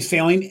everybody's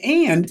failing.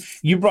 And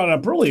you brought it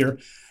up earlier,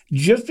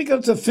 just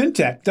because it's a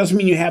fintech doesn't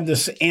mean you have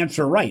this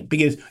answer right,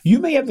 because you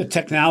may have the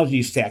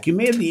technology stack, you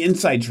may have the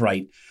insights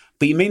right,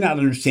 but you may not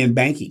understand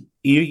banking.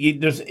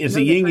 It's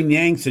a yin and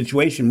yang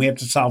situation. We have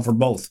to solve for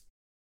both.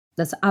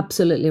 That's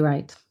absolutely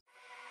right.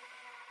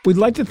 We'd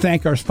like to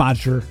thank our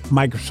sponsor,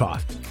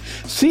 Microsoft.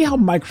 See how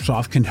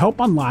Microsoft can help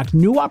unlock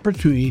new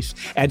opportunities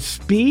at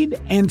speed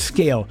and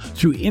scale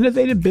through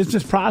innovative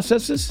business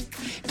processes,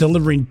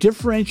 delivering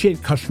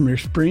differentiated customer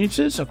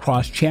experiences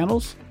across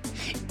channels,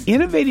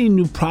 innovating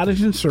new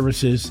products and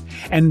services,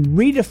 and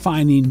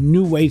redefining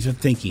new ways of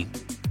thinking.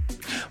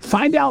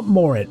 Find out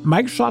more at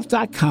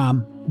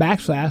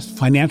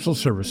Microsoft.com/financial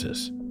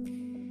services.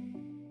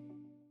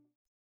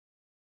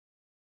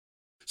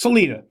 So,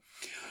 Lita,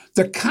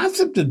 the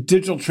concept of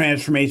digital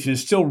transformation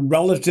is still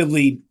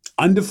relatively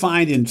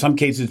undefined, in some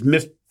cases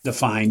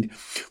misdefined,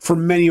 for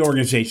many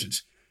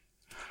organizations.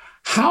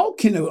 How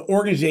can an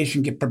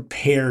organization get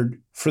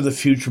prepared for the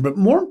future? But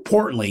more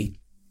importantly,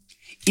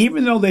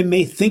 even though they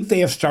may think they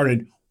have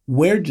started,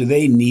 where do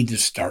they need to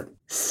start?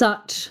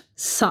 Such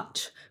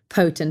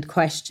potent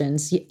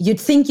questions. You'd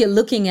think you're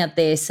looking at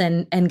this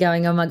and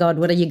going, oh my God,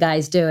 what are you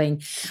guys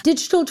doing?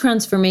 Digital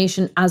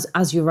transformation,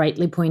 as you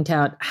rightly point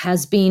out,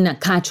 has been a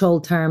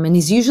catch-all term and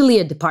is usually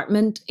a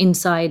department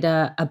inside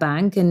a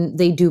bank, and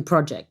they do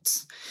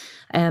projects.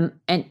 And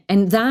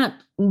that,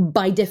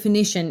 by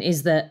definition,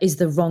 is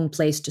the wrong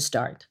place to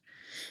start.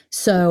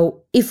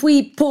 So if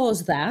we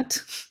pause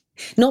that,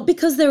 not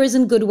because there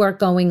isn't good work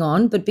going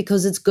on, but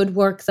because it's good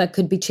work that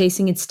could be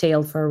chasing its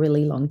tail for a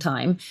really long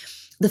time,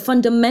 the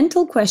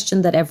fundamental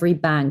question that every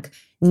bank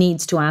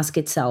needs to ask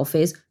itself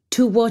is,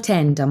 to what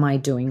end am I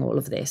doing all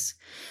of this?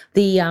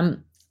 The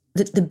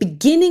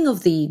beginning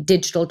of the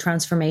digital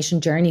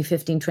transformation journey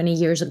 15, 20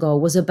 years ago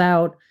was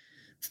about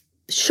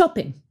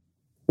shopping,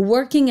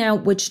 working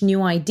out which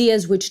new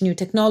ideas, which new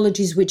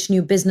technologies, which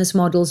new business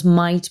models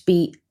might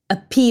be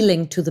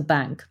appealing to the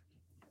bank.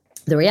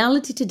 The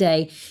reality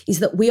today is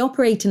that we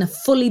operate in a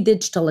fully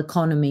digital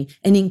economy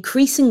and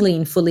increasingly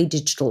in fully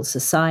digital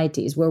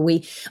societies where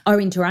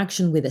our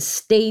interaction with the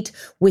state,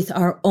 with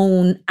our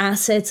own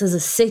assets as a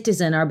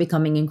citizen are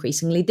becoming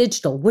increasingly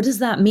digital. What does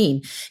that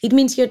mean? It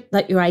means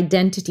that your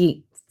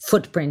identity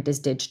footprint is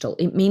digital.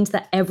 It means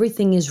that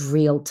everything is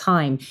real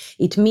time.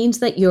 It means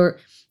that you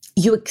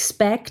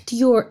expect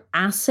your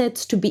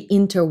assets to be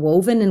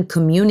interwoven and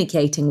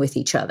communicating with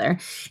each other,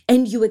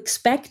 and you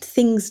expect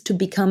things to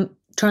become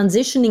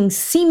transitioning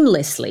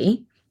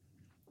seamlessly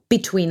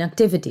between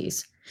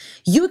activities.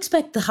 You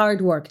expect the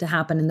hard work to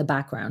happen in the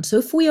background. So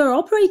if we are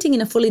operating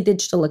in a fully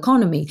digital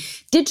economy,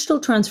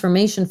 digital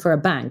transformation for a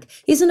bank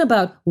isn't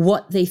about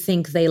what they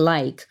think they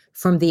like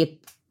from the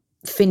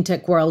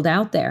fintech world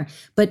out there,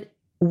 but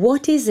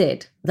what is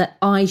it that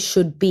I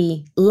should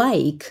be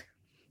like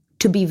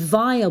to be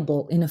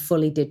viable in a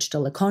fully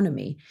digital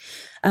economy?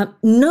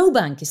 No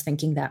bank is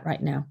thinking that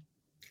right now.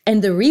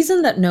 And the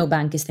reason that no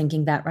bank is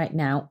thinking that right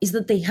now is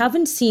that they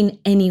haven't seen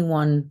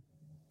anyone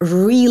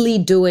really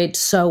do it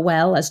so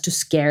well as to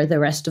scare the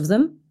rest of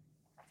them.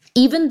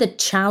 Even the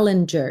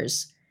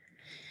challengers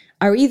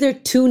are either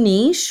too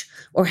niche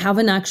or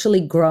haven't actually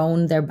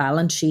grown their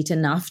balance sheet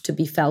enough to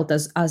be felt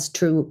as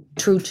true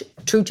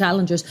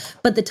challengers.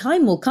 But the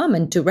time will come,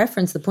 and to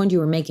reference the point you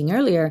were making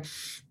earlier,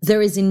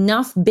 there is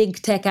enough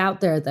big tech out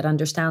there that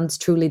understands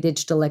truly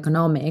digital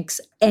economics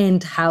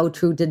and how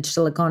true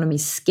digital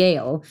economies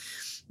scale,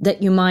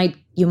 that you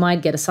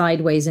might get a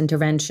sideways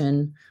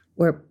intervention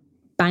where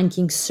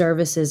banking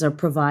services are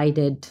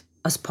provided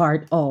as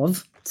part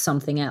of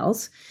something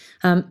else.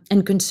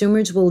 And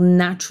consumers will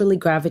naturally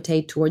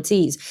gravitate towards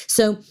ease.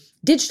 So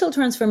digital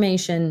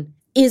transformation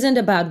isn't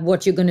about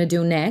what you're going to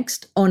do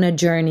next on a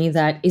journey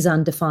that is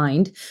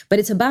undefined, but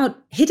it's about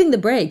hitting the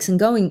brakes and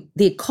going,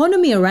 the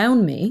economy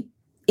around me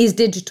is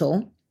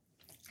digital,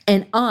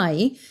 and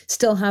I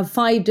still have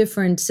 5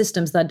 different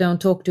systems that don't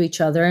talk to each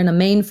other, and a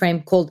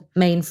mainframe called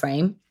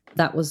mainframe.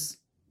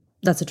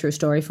 That's a true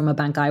story from a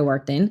bank I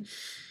worked in.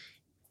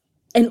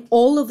 And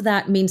all of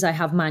that means I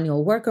have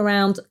manual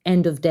workarounds,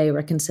 end of day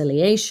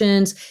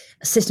reconciliations,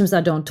 systems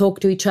that don't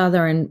talk to each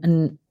other,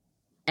 and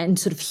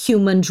sort of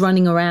humans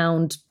running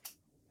around,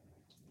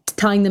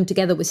 tying them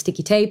together with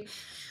sticky tape.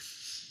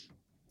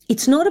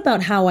 It's not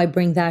about how I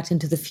bring that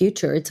into the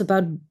future. It's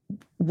about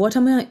what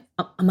am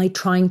I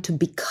trying to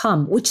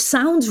become, which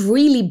sounds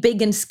really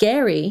big and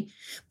scary,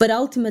 but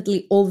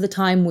ultimately all the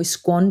time we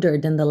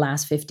squandered in the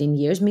last 15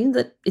 years means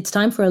that it's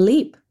time for a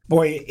leap.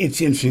 Boy,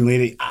 it's interesting,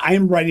 Lily.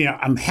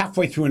 I'm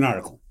halfway through an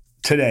article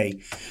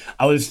today.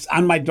 I was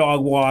on my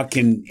dog walk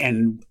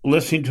and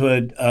listening to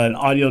an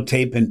audio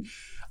tape, and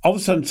all of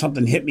a sudden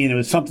something hit me, and it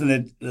was something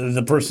that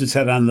the person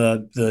said on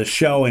the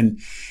show, and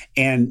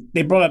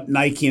they brought up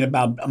Nike and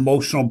about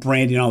emotional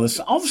branding and all this.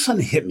 All of a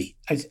sudden it hit me.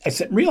 I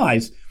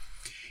realized,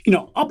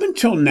 up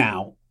until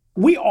now,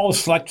 we all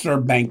selected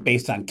our bank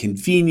based on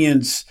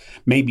convenience,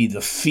 maybe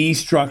the fee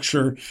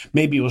structure,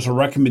 maybe it was a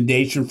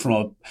recommendation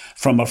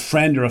from a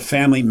friend or a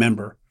family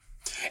member.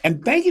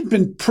 And banking's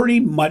been pretty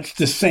much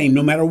the same,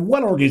 no matter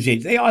what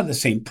organization. They all have the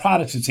same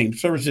products, the same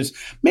services,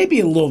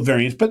 maybe a little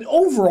variance, but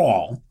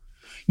overall,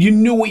 you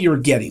knew what you were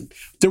getting.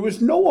 There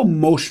was no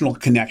emotional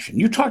connection.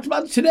 You talked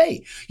about it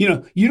today.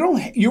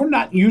 You're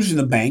not using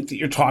the bank that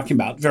you're talking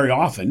about very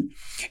often,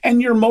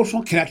 and your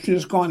emotional connection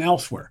has gone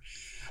elsewhere.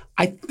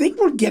 I think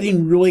we're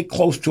getting really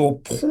close to a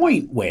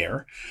point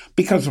where,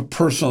 because of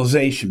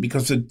personalization,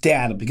 because of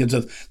data, because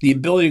of the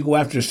ability to go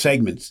after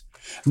segments,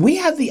 we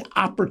have the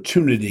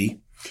opportunity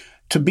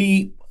to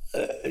be,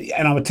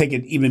 and I would take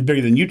it even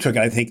bigger than you took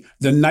it, I think,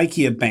 the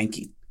Nike of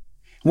banking.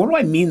 What do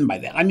I mean by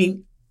that? I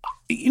mean,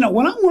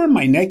 when I'm wearing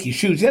my Nike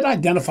shoes, it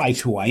identifies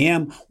who I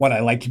am, what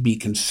I like to be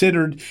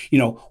considered,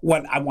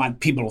 what I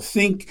want people to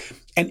think.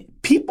 And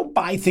people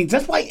buy things.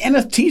 That's why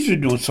NFTs are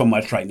doing so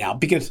much right now,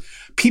 because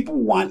people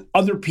want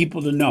other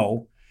people to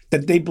know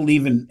that they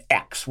believe in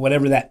X,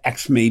 whatever that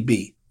X may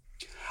be.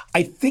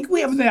 I think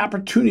we have the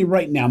opportunity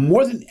right now,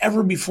 more than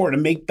ever before, to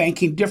make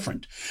banking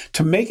different,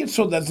 to make it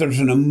so that there's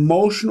an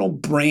emotional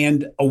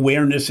brand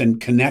awareness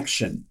and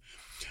connection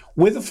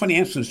with a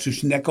financial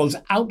institution that goes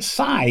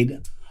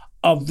outside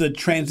of the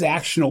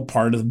transactional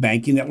part of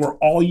banking that we're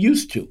all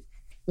used to.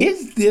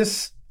 Is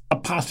this a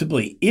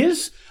possibility?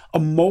 Is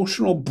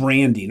emotional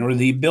branding, or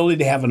the ability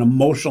to have an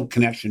emotional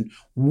connection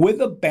with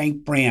a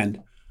bank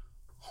brand,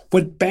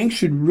 what banks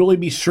should really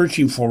be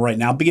searching for right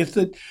now? Because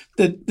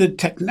the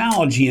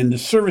technology and the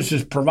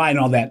services provide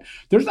all that,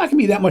 there's not going to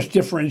be that much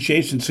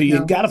differentiation. So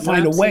you've got to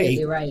find a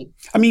way. Right.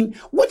 I mean,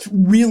 what's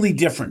really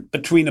different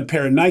between a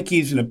pair of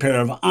Nikes and a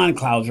pair of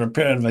OnClouds, or a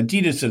pair of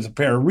Adidas, a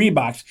pair of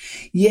Reeboks?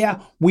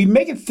 Yeah, we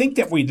make it think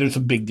that there's a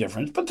big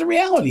difference, but the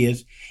reality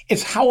is,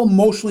 it's how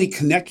emotionally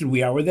connected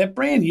we are with that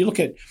brand. You look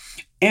at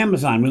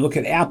Amazon, we look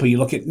at Apple, you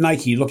look at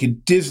Nike, you look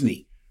at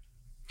Disney.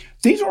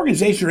 These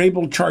organizations are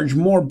able to charge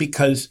more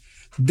because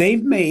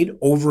they've made,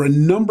 over a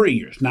number of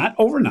years, not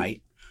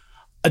overnight,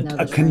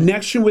 a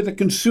connection with a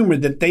consumer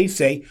that they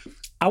say,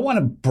 I want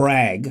to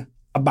brag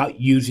about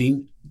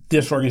using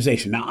this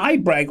organization. Now, I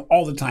brag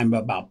all the time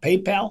about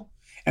PayPal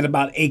and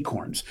about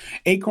Acorns.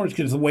 Acorns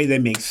because of the way they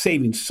make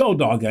savings so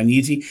doggone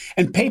easy,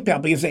 and PayPal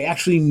because they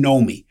actually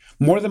know me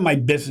more than my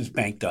business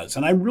bank does.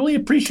 And I really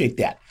appreciate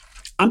that.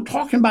 I'm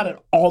talking about it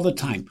all the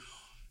time.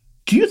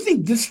 Do you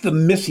think this is the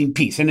missing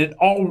piece? And it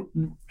all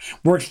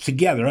works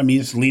together. I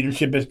mean, it's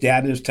leadership, it's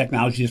data, it's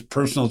technology, it's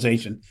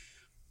personalization.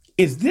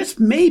 Is this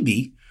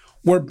maybe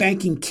where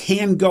banking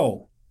can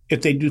go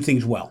if they do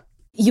things well?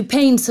 You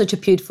paint such a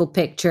beautiful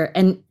picture.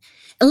 And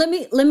let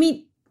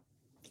me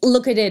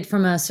look at it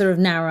from a sort of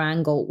narrow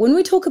angle. When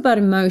we talk about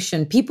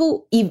emotion,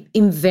 people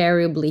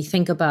invariably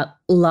think about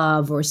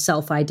love or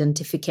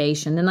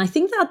self-identification. And I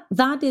think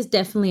that is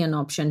definitely an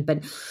option.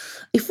 But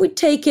if we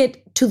take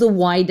it to the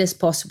widest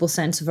possible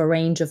sense of a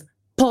range of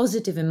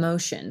positive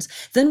emotions,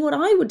 then what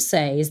I would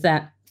say is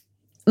that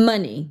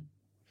money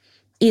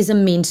is a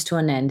means to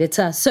an end. It's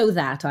a so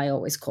that, I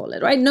always call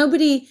it, right?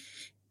 Nobody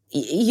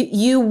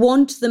you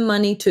want the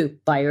money to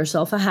buy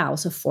yourself a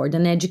house, afford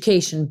an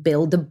education,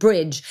 build a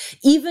bridge.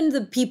 Even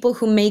the people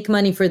who make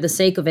money for the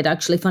sake of it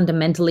actually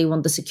fundamentally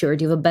want the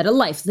security of a better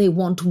life. They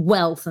want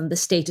wealth and the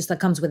status that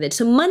comes with it.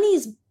 So money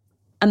is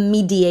a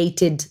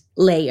mediated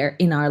layer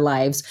in our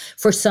lives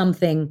for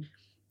something,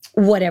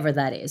 whatever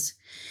that is.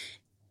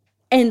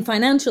 And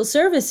financial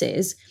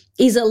services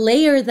is a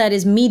layer that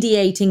is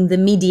mediating the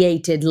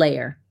mediated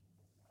layer.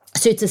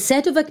 So it's a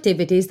set of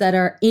activities that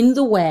are in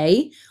the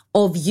way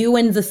of you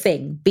and the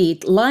thing, be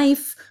it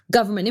life,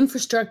 government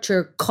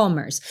infrastructure,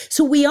 commerce.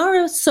 So we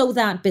are so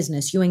that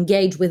business. You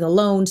engage with a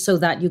loan so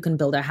that you can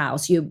build a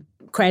house. You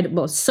credit,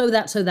 well, so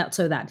that.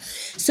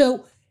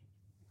 So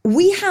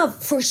we have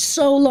for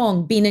so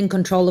long been in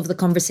control of the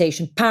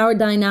conversation, power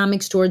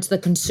dynamics towards the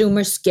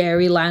consumer,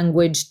 scary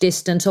language,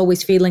 distance,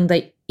 always feeling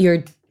that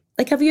you're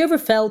like, have you ever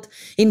felt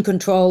in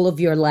control of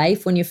your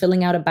life when you're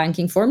filling out a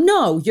banking form?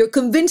 No, you're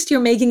convinced you're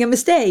making a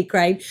mistake,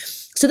 right?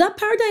 So that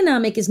power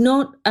dynamic is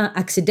not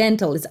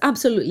accidental. It's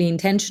absolutely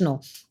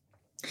intentional.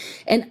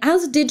 And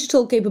as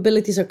digital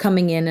capabilities are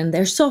coming in and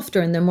they're softer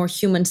and they're more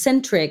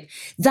human-centric,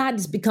 that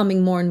is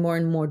becoming more and more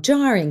and more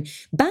jarring.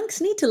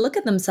 Banks need to look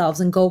at themselves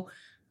and go,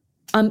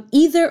 I'm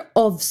either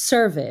of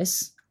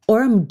service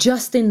or I'm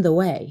just in the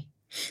way.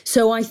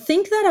 So I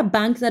think that a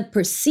bank that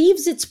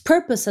perceives its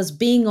purpose as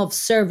being of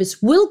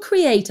service will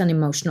create an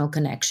emotional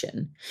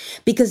connection.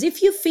 Because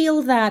if you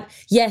feel that,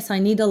 yes, I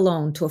need a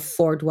loan to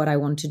afford what I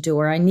want to do,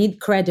 or I need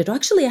credit, or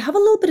actually I have a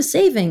little bit of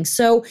savings,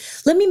 so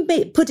let me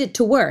put it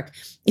to work.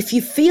 If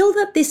you feel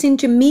that this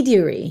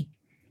intermediary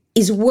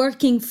is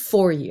working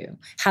for you,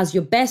 has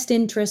your best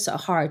interests at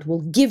heart,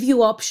 will give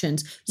you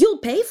options, you'll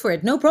pay for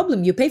it, no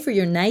problem. You pay for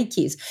your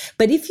Nikes.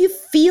 But if you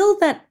feel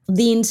that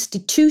the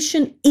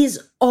institution is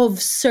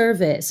of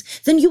service,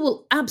 then you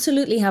will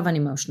absolutely have an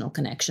emotional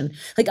connection.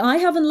 Like, I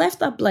haven't left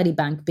that bloody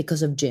bank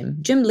because of Jim.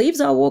 Jim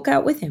leaves, I'll walk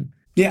out with him.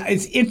 Yeah,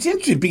 it's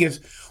interesting because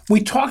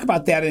we talk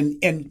about that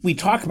and we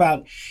talk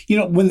about,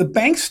 when the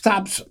bank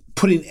stops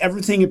putting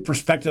everything in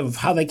perspective of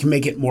how they can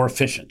make it more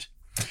efficient.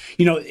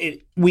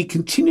 We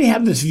continue to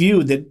have this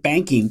view that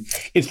banking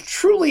is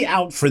truly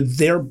out for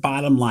their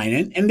bottom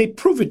line, and they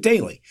prove it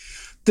daily.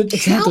 The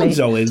challenge,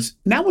 though, is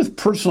now with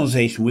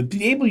personalization, with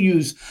being able to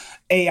use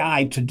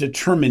AI to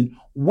determine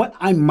what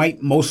I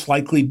might most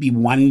likely be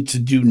wanting to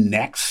do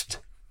next,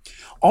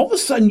 all of a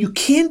sudden you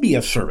can be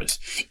of service.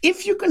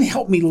 If you can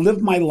help me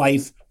live my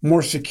life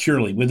more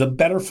securely with a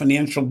better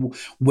financial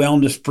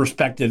wellness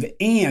perspective,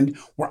 and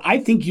where I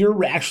think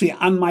you're actually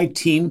on my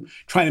team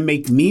trying to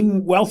make me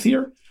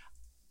wealthier,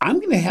 I'm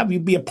going to have you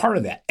be a part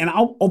of that. And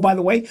by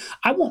the way,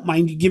 I won't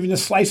mind you giving a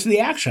slice of the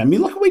action. I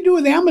mean, look what we do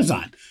with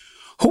Amazon.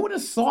 Who would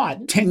have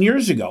thought 10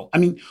 years ago? I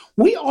mean,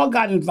 we all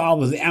got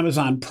involved with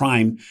Amazon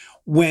Prime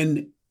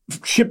when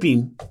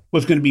shipping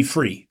was going to be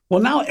free.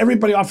 Well, now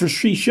everybody offers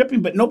free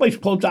shipping, but nobody's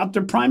closed out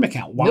their Prime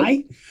account. Why?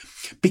 Nope.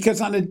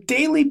 Because on a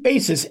daily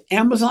basis,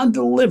 Amazon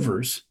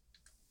delivers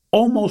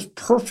almost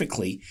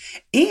perfectly.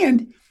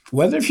 And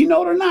whether if you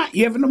know it or not,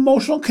 you have an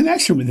emotional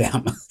connection with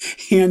them.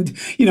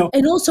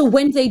 And also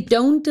when they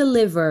don't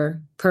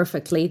deliver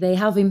perfectly, they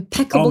have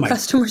impeccable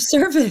customer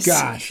service.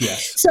 Gosh,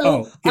 yes.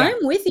 So I'm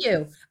with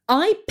you.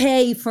 I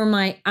pay for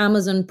my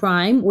Amazon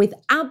Prime with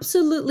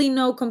absolutely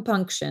no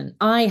compunction.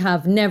 I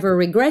have never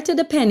regretted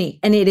a penny,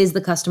 and it is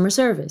the customer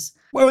service.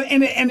 Well,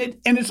 and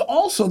it's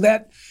also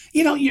that,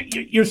 we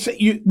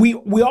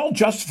all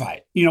justify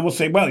it. We'll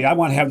say, well, I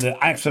want to have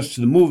the access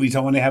to the movies. I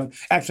want to have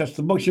access to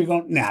the books. You're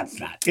going, nah, it's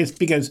not. It's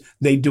because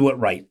they do it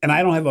right. And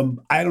I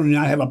do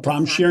not have a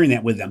problem sharing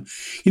that with them.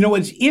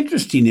 What's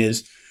interesting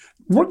is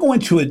we're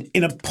going to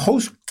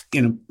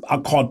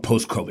I'll call it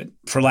post-COVID,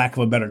 for lack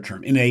of a better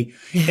term, in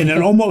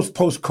an almost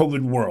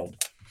post-COVID world.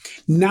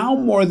 Now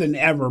more than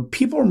ever,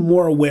 people are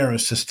more aware of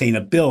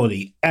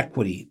sustainability,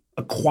 equity,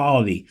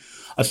 equality,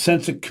 a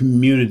sense of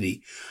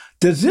community.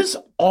 Does this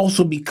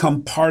also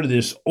become part of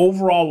this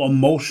overall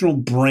emotional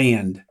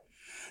brand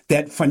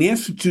that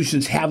financial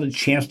institutions have a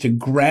chance to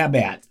grab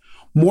at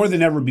more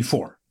than ever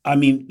before? I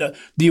mean,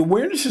 the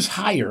awareness is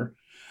higher.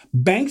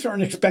 Banks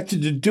aren't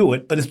expected to do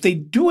it, but if they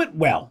do it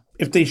well,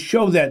 if they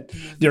show that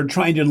they're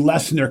trying to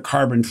lessen their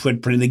carbon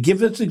footprint, and they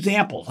give us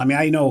examples. I mean,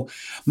 I know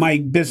my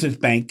business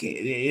bank,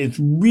 it's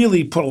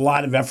really put a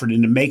lot of effort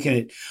into making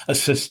it a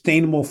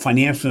sustainable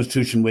financial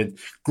institution with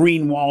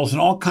green walls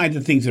and all kinds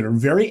of things that are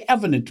very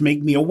evident to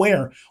make me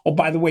aware, oh,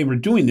 by the way, we're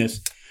doing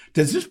this.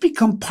 Does this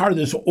become part of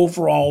this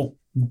overall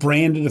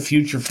brand of the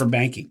future for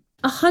banking?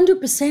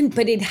 100%,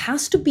 but it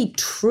has to be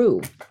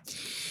true.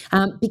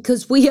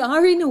 Because we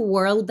are in a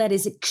world that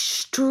is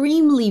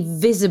extremely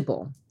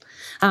visible.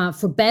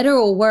 For better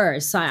or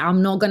worse,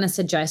 I'm not going to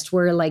suggest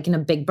we're like in a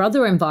Big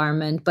Brother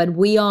environment, but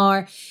we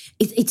are,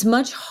 it's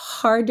much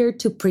harder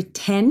to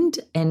pretend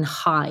and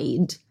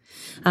hide.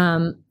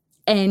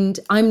 And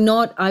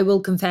I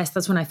will confess,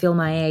 that's when I feel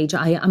my age.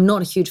 I'm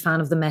not a huge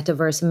fan of the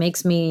metaverse. It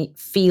makes me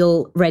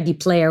feel Ready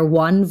Player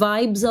One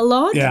vibes a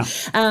lot. Yeah.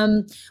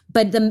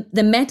 But the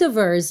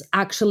metaverse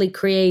actually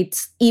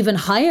creates even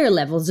higher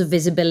levels of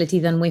visibility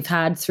than we've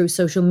had through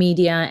social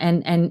media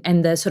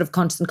and the sort of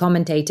constant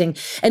commentating.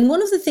 And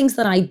one of the things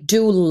that I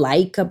do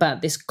like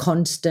about this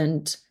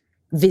constant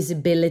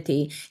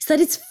visibility is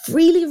that it's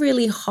really,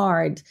 really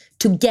hard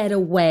to get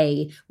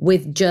away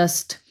with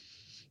just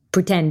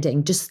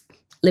pretending, just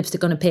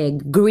lipstick on a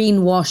pig,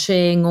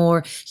 greenwashing,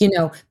 or,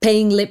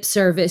 paying lip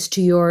service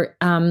to your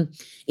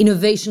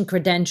innovation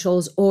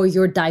credentials or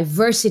your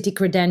diversity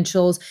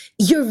credentials.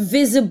 You're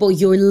visible,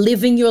 you're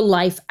living your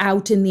life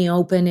out in the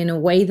open in a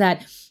way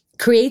that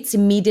creates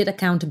immediate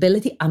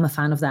accountability. I'm a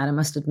fan of that, I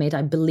must admit.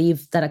 I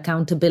believe that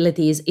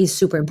accountability is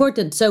super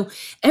important. So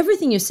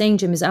everything you're saying,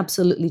 Jim, is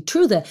absolutely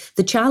true.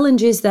 The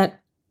challenge is that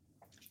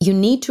you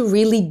need to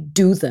really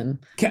do them.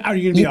 Are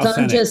you going to be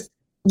authentic?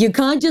 You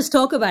can't just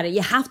talk about it.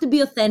 You have to be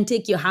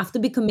authentic, you have to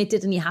be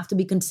committed, and you have to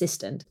be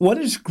consistent. What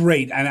is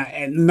great,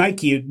 and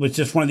Nike was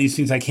just one of these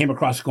things I came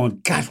across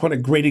going, gosh, what a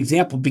great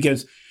example,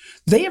 because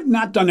they have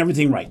not done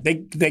everything right.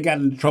 They got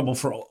into trouble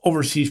for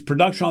overseas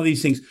production, all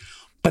these things,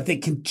 but they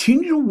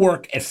continue to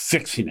work at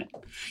fixing it.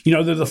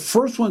 They're the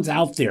first ones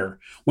out there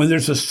when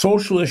there's a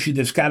social issue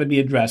that's got to be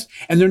addressed,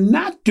 and they're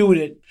not doing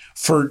it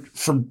for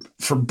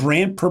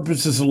brand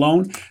purposes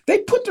alone. They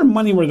put their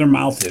money where their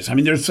mouth is. I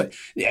mean,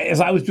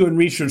 as I was doing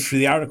research for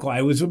the article,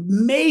 I was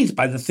amazed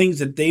by the things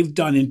that they've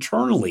done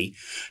internally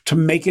to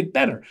make it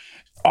better.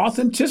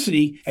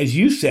 Authenticity, as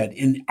you said,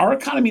 in our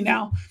economy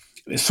now,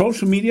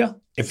 social media,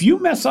 if you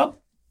mess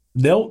up,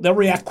 they'll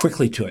react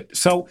quickly to it.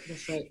 So,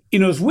 right.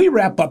 As we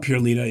wrap up here,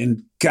 Lita,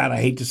 and God, I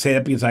hate to say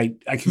that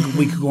because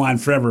we could go on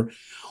forever.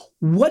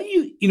 What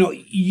do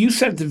you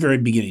said at the very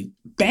beginning,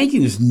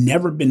 banking has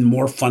never been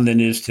more fun than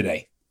it is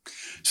today.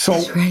 So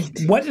right.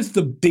 What is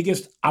the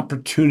biggest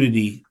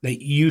opportunity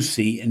that you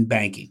see in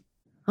banking?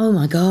 Oh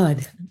my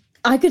God,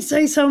 I could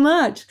say so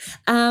much.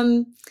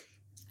 I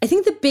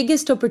think the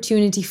biggest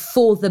opportunity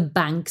for the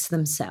banks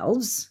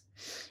themselves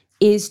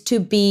is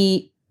to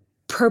be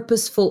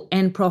purposeful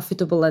and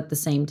profitable at the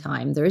same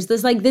time. There's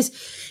this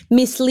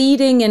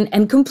misleading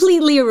and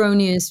completely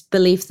erroneous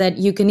belief that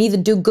you can either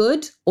do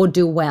good or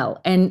do well.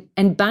 And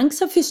banks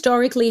have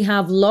historically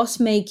have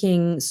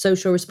loss-making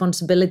social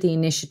responsibility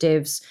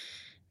initiatives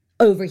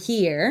over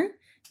here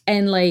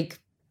and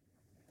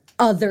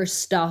other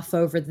stuff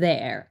over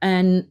there.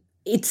 And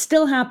it's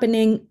still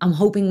happening. I'm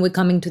hoping we're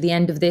coming to the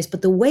end of this,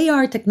 but the way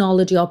our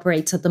technology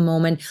operates at the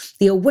moment,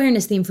 the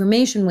awareness, the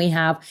information we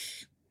have,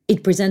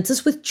 it presents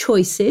us with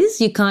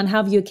choices. You can't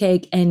have your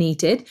cake and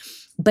eat it.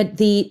 But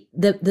the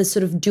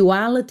sort of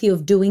duality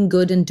of doing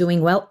good and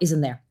doing well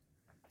isn't there.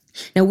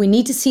 Now, we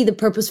need to see the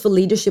purposeful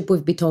leadership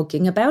we've been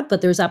talking about,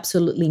 but there's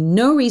absolutely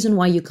no reason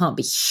why you can't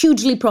be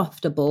hugely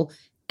profitable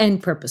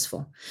and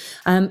purposeful.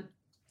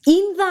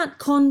 In that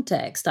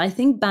context, I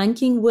think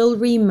banking will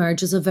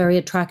reemerge as a very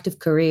attractive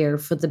career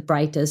for the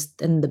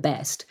brightest and the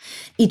best.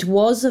 It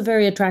was a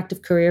very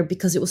attractive career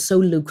because it was so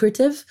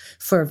lucrative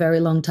for a very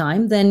long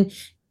time. Then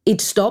it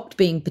stopped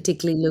being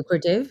particularly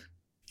lucrative.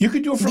 You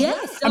could do it for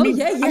life. Yes.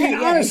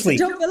 Honestly,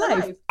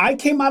 I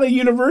came out of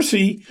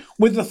university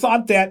with the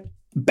thought that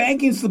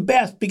banking's the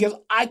best because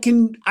I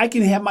can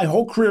have my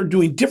whole career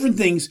doing different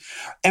things,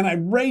 and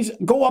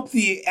go up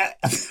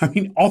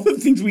all the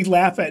things we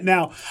laugh at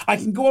now. I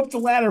can go up the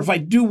ladder if I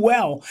do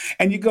well,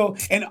 and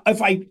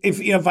if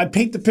I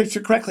paint the picture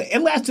correctly.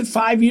 It lasted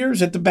 5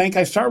 years at the bank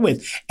I started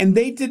with, and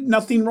they did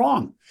nothing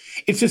wrong.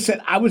 It's just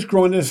that I was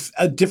growing at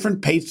a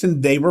different pace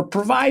than they were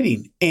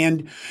providing.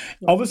 And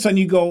all of a sudden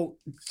you go,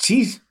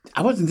 geez,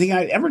 I wasn't thinking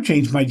I'd ever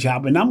change my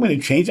job, and I'm going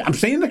to change. I'm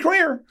staying in the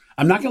career.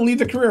 I'm not going to leave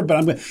the career, but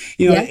I'm going to,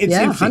 it's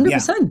interesting.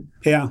 100%.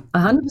 Yeah.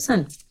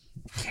 100%.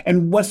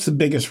 And what's the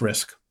biggest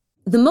risk?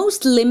 The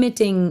most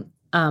limiting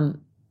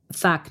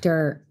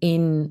factor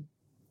the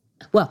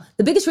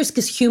biggest risk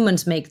is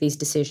humans make these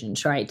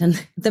decisions, right?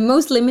 And the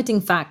most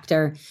limiting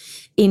factor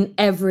in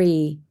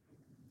every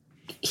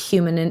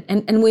human,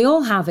 and we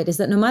all have it, is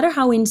that no matter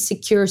how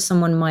insecure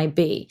someone might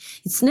be,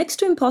 it's next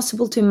to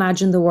impossible to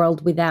imagine the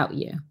world without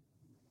you.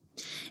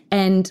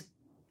 And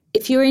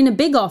if you're in a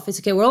big office,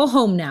 okay, we're all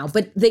home now,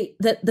 but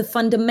the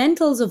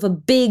fundamentals of a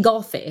big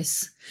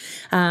office,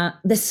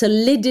 the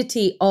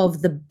solidity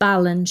of the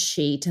balance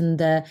sheet and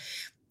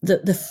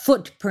the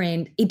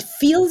footprint, it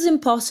feels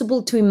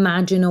impossible to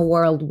imagine a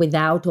world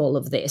without all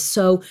of this.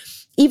 So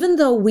even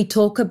though we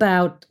talk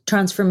about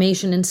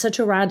transformation in such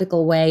a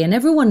radical way and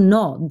everyone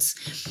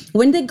nods,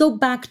 when they go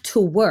back to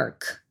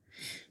work,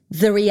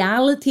 the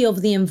reality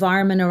of the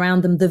environment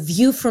around them, the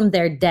view from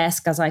their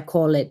desk, as I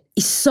call it,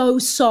 is so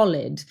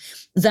solid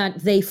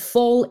that they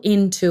fall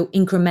into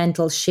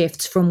incremental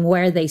shifts from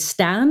where they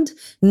stand,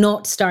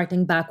 not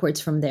starting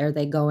backwards from there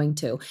they're going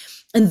to.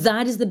 And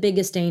that is the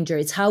biggest danger.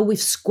 It's how we've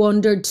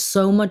squandered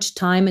so much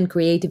time and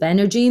creative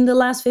energy in the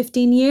last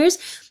 15 years.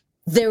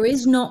 There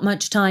is not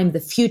much time. The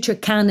future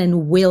can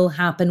and will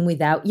happen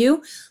without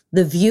you.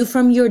 The view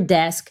from your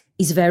desk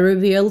is very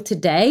real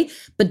today,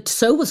 but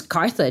so was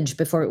Carthage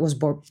before it was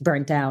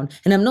burnt down.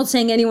 And I'm not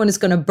saying anyone is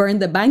going to burn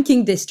the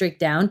banking district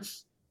down,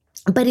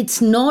 but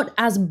it's not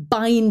as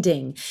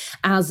binding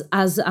as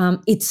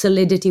its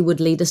solidity would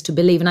lead us to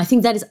believe. And I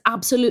think that is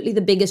absolutely the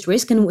biggest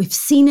risk. And we've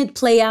seen it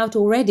play out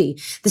already.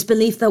 This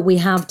belief that we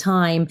have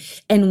time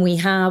and we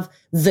have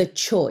the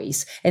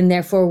choice, and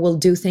therefore we'll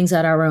do things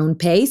at our own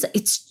pace.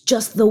 It's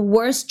just the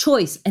worst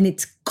choice. And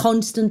it's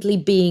constantly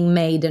being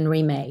made and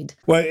remade.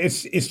 Well,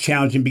 it's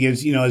challenging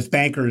because, as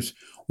bankers,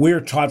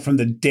 we're taught from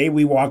the day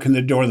we walk in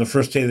the door, the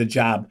first day of the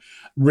job,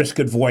 risk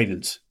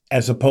avoidance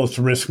as opposed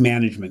to risk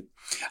management.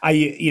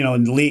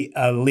 And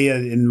Leah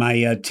and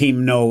my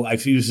team know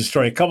I've used the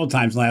story a couple of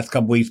times in the last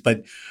couple of weeks,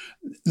 but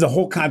the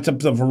whole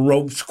concept of a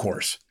ropes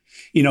course,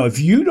 if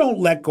you don't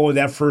let go of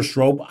that first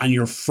rope on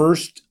your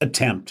first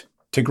attempt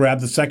to grab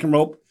the second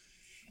rope,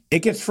 it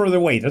gets further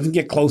away. It doesn't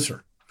get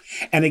closer,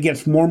 and it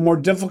gets more and more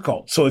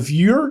difficult. So if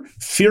you're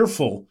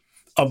fearful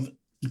of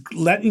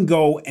letting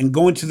go and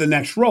going to the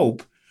next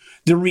rope,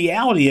 the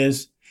reality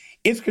is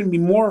it's going to be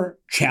more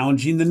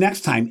challenging the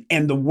next time.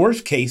 And the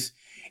worst case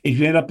is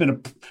you end up in a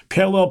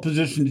parallel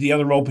position to the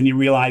other rope and you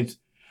realize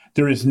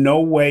there is no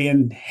way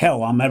in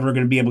hell I'm ever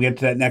going to be able to get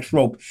to that next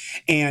rope.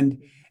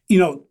 And,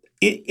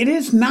 it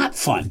is not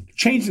fun.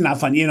 Change is not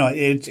fun.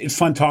 It's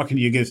fun talking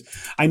to you because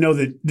I know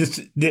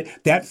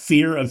that that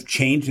fear of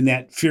change and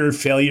that fear of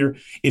failure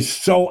is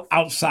so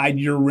outside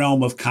your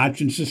realm of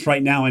consciousness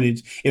right now.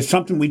 And it's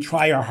something we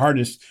try our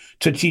hardest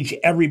to teach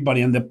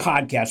everybody on the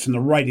podcast and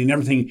the writing and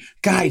everything.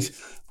 Guys,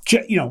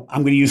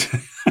 I'm going to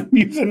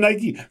use a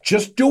Nike.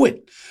 Just do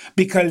it,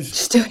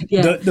 because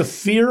the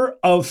fear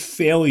of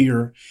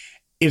failure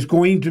is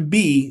going to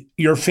be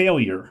your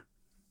failure,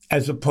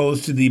 as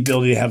opposed to the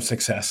ability to have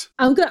success.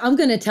 I'm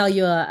going to tell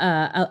you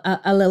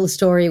a little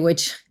story,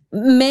 which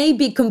may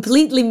be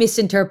completely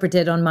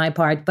misinterpreted on my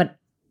part, but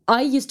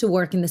I used to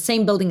work in the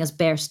same building as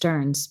Bear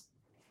Stearns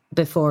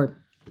before.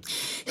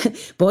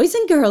 Boys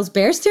and girls,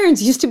 Bear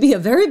Stearns used to be a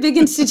very big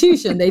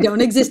institution. They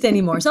don't exist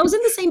anymore. So I was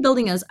in the same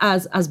building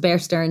as Bear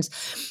Stearns.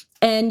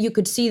 And you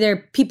could see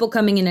there people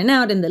coming in and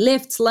out in the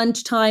lifts,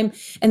 lunchtime.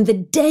 And the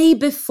day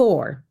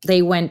before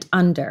they went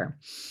under,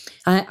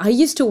 I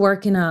used to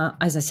work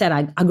as I said,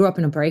 I grew up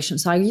in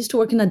operations. So I used to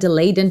work in a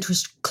delayed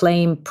interest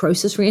claim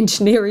process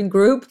reengineering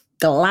group.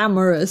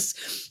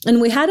 Glamorous.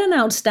 And we had an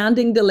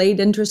outstanding delayed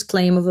interest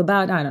claim of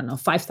about,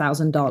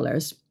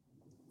 $5,000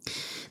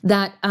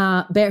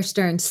 that Bear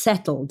Stearns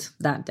settled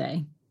that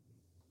day.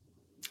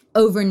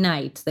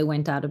 Overnight, they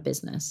went out of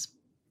business.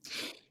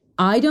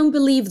 I don't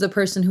believe the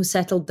person who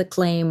settled the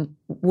claim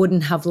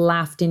wouldn't have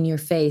laughed in your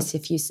face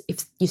if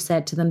you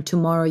said to them,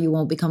 tomorrow you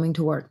won't be coming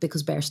to work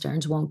because Bear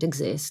Stearns won't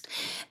exist.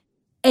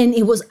 And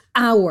it was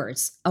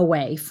hours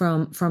away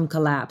from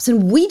collapse.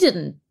 And we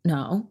didn't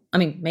know. I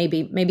mean,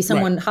 maybe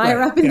someone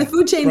higher up in the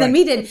food chain than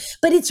me did,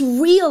 but it's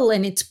real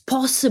and it's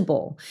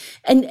possible.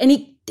 And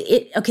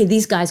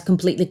these guys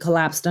completely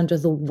collapsed under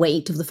the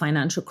weight of the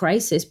financial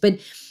crisis, but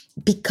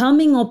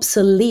becoming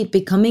obsolete,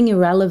 becoming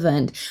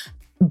irrelevant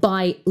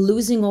by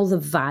losing all the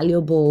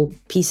valuable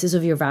pieces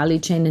of your value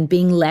chain and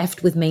being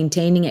left with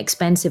maintaining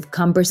expensive,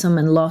 cumbersome,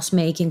 and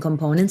loss-making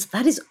components,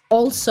 that is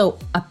also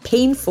a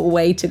painful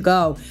way to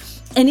go.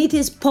 And it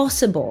is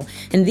possible.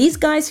 And these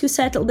guys who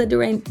settled the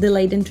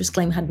delayed interest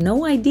claim had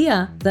no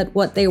idea that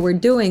what they were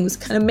doing was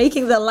kind of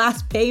making the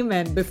last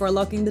payment before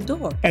locking the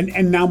door.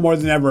 And now more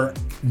than ever,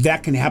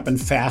 that can happen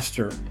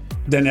faster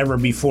than ever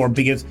before,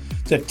 because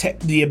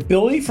the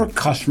ability for a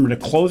customer to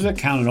close an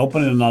account and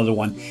open another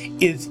one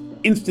is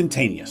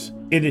instantaneous.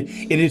 It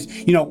is,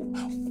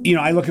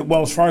 I look at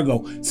Wells Fargo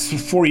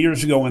 4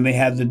 years ago when they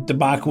had the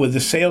debacle with the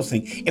sales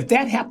thing. If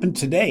that happened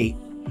today,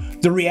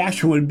 the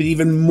reaction would be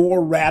even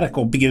more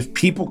radical, because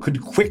people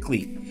could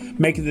quickly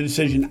make the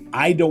decision,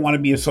 I don't want to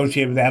be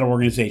associated with that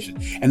organization.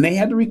 And they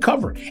had to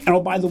recover. And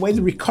oh, by the way,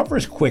 the recovery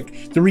is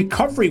quick. The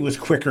recovery was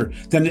quicker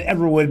than it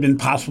ever would have been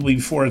possibly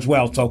before as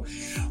well. So,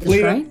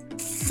 Leah,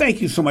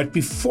 thank you so much.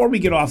 Before we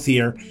get off the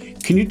air,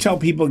 can you tell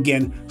people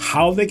again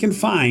how they can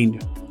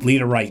find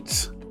Leader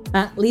Writes?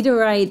 Leader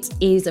Writes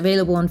is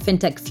available on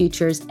FinTech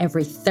Futures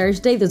every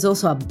Thursday. There's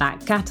also a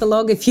back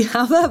catalog if you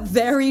have a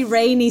very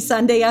rainy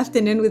Sunday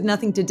afternoon with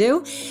nothing to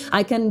do.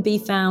 I can be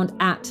found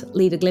at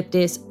Lida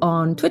Glyptis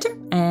on Twitter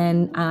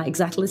and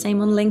exactly the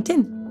same on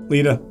LinkedIn.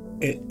 Lida,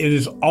 it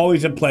is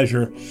always a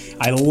pleasure.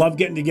 I love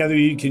getting together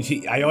with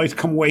you. I always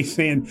come away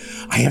saying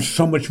I have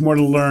so much more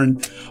to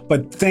learn.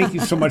 But thank you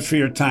so much for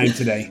your time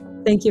today.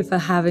 Thank you for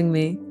having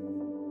me.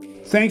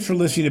 Thanks for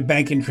listening to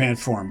Banking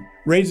Transform.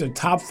 Raised a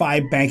top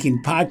 5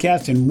 banking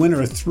podcast and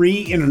winner of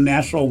 3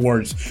 international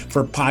awards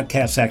for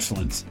podcast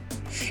excellence.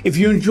 If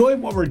you enjoy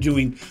what we're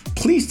doing,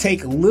 please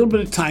take a little bit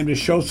of time to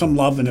show some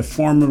love in the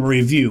form of a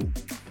review.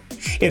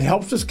 It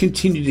helps us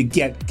continue to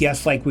get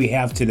guests like we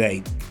have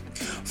today.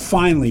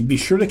 Finally, be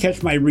sure to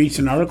catch my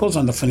recent articles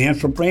on the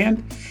financial brand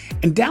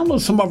and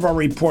download some of our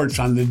reports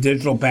on the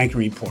Digital Banking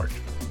Report.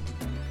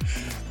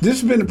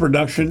 This has been a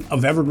production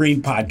of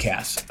Evergreen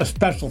Podcasts. A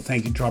special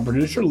thank you to our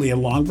producer, Leah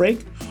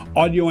Longbreak,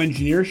 audio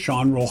engineer,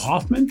 Sean Roll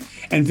Hoffman,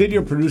 and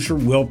video producer,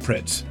 Will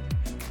Pritz.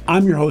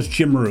 I'm your host,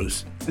 Jim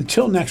Marous.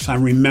 Until next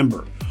time,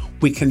 remember,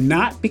 we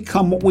cannot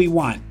become what we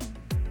want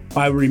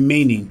by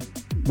remaining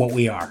what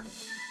we are.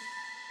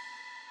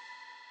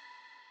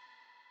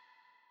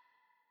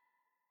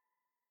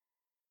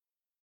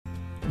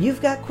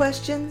 You've got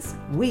questions,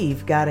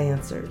 we've got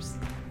answers.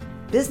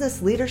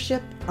 Business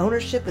leadership,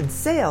 ownership, and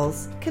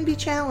sales can be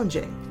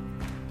challenging.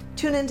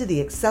 Tune into the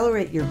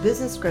Accelerate Your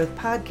Business Growth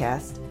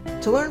podcast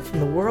to learn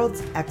from the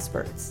world's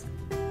experts.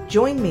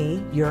 Join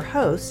me, your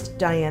host,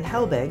 Diane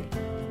Helbig,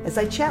 as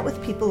I chat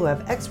with people who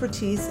have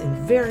expertise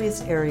in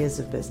various areas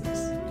of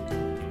business.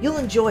 You'll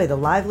enjoy the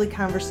lively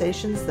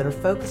conversations that are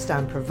focused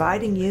on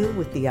providing you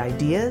with the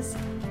ideas,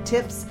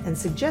 tips, and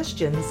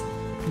suggestions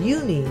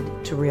you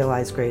need to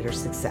realize greater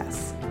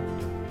success.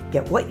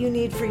 Get what you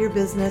need for your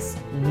business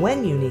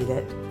when you need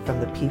it from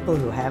the people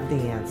who have the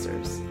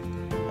answers.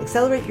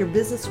 Accelerate Your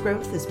Business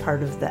Growth is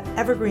part of the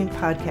Evergreen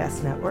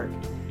Podcast Network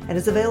and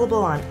is available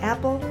on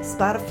Apple,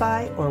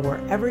 Spotify, or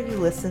wherever you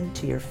listen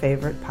to your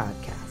favorite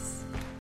podcast.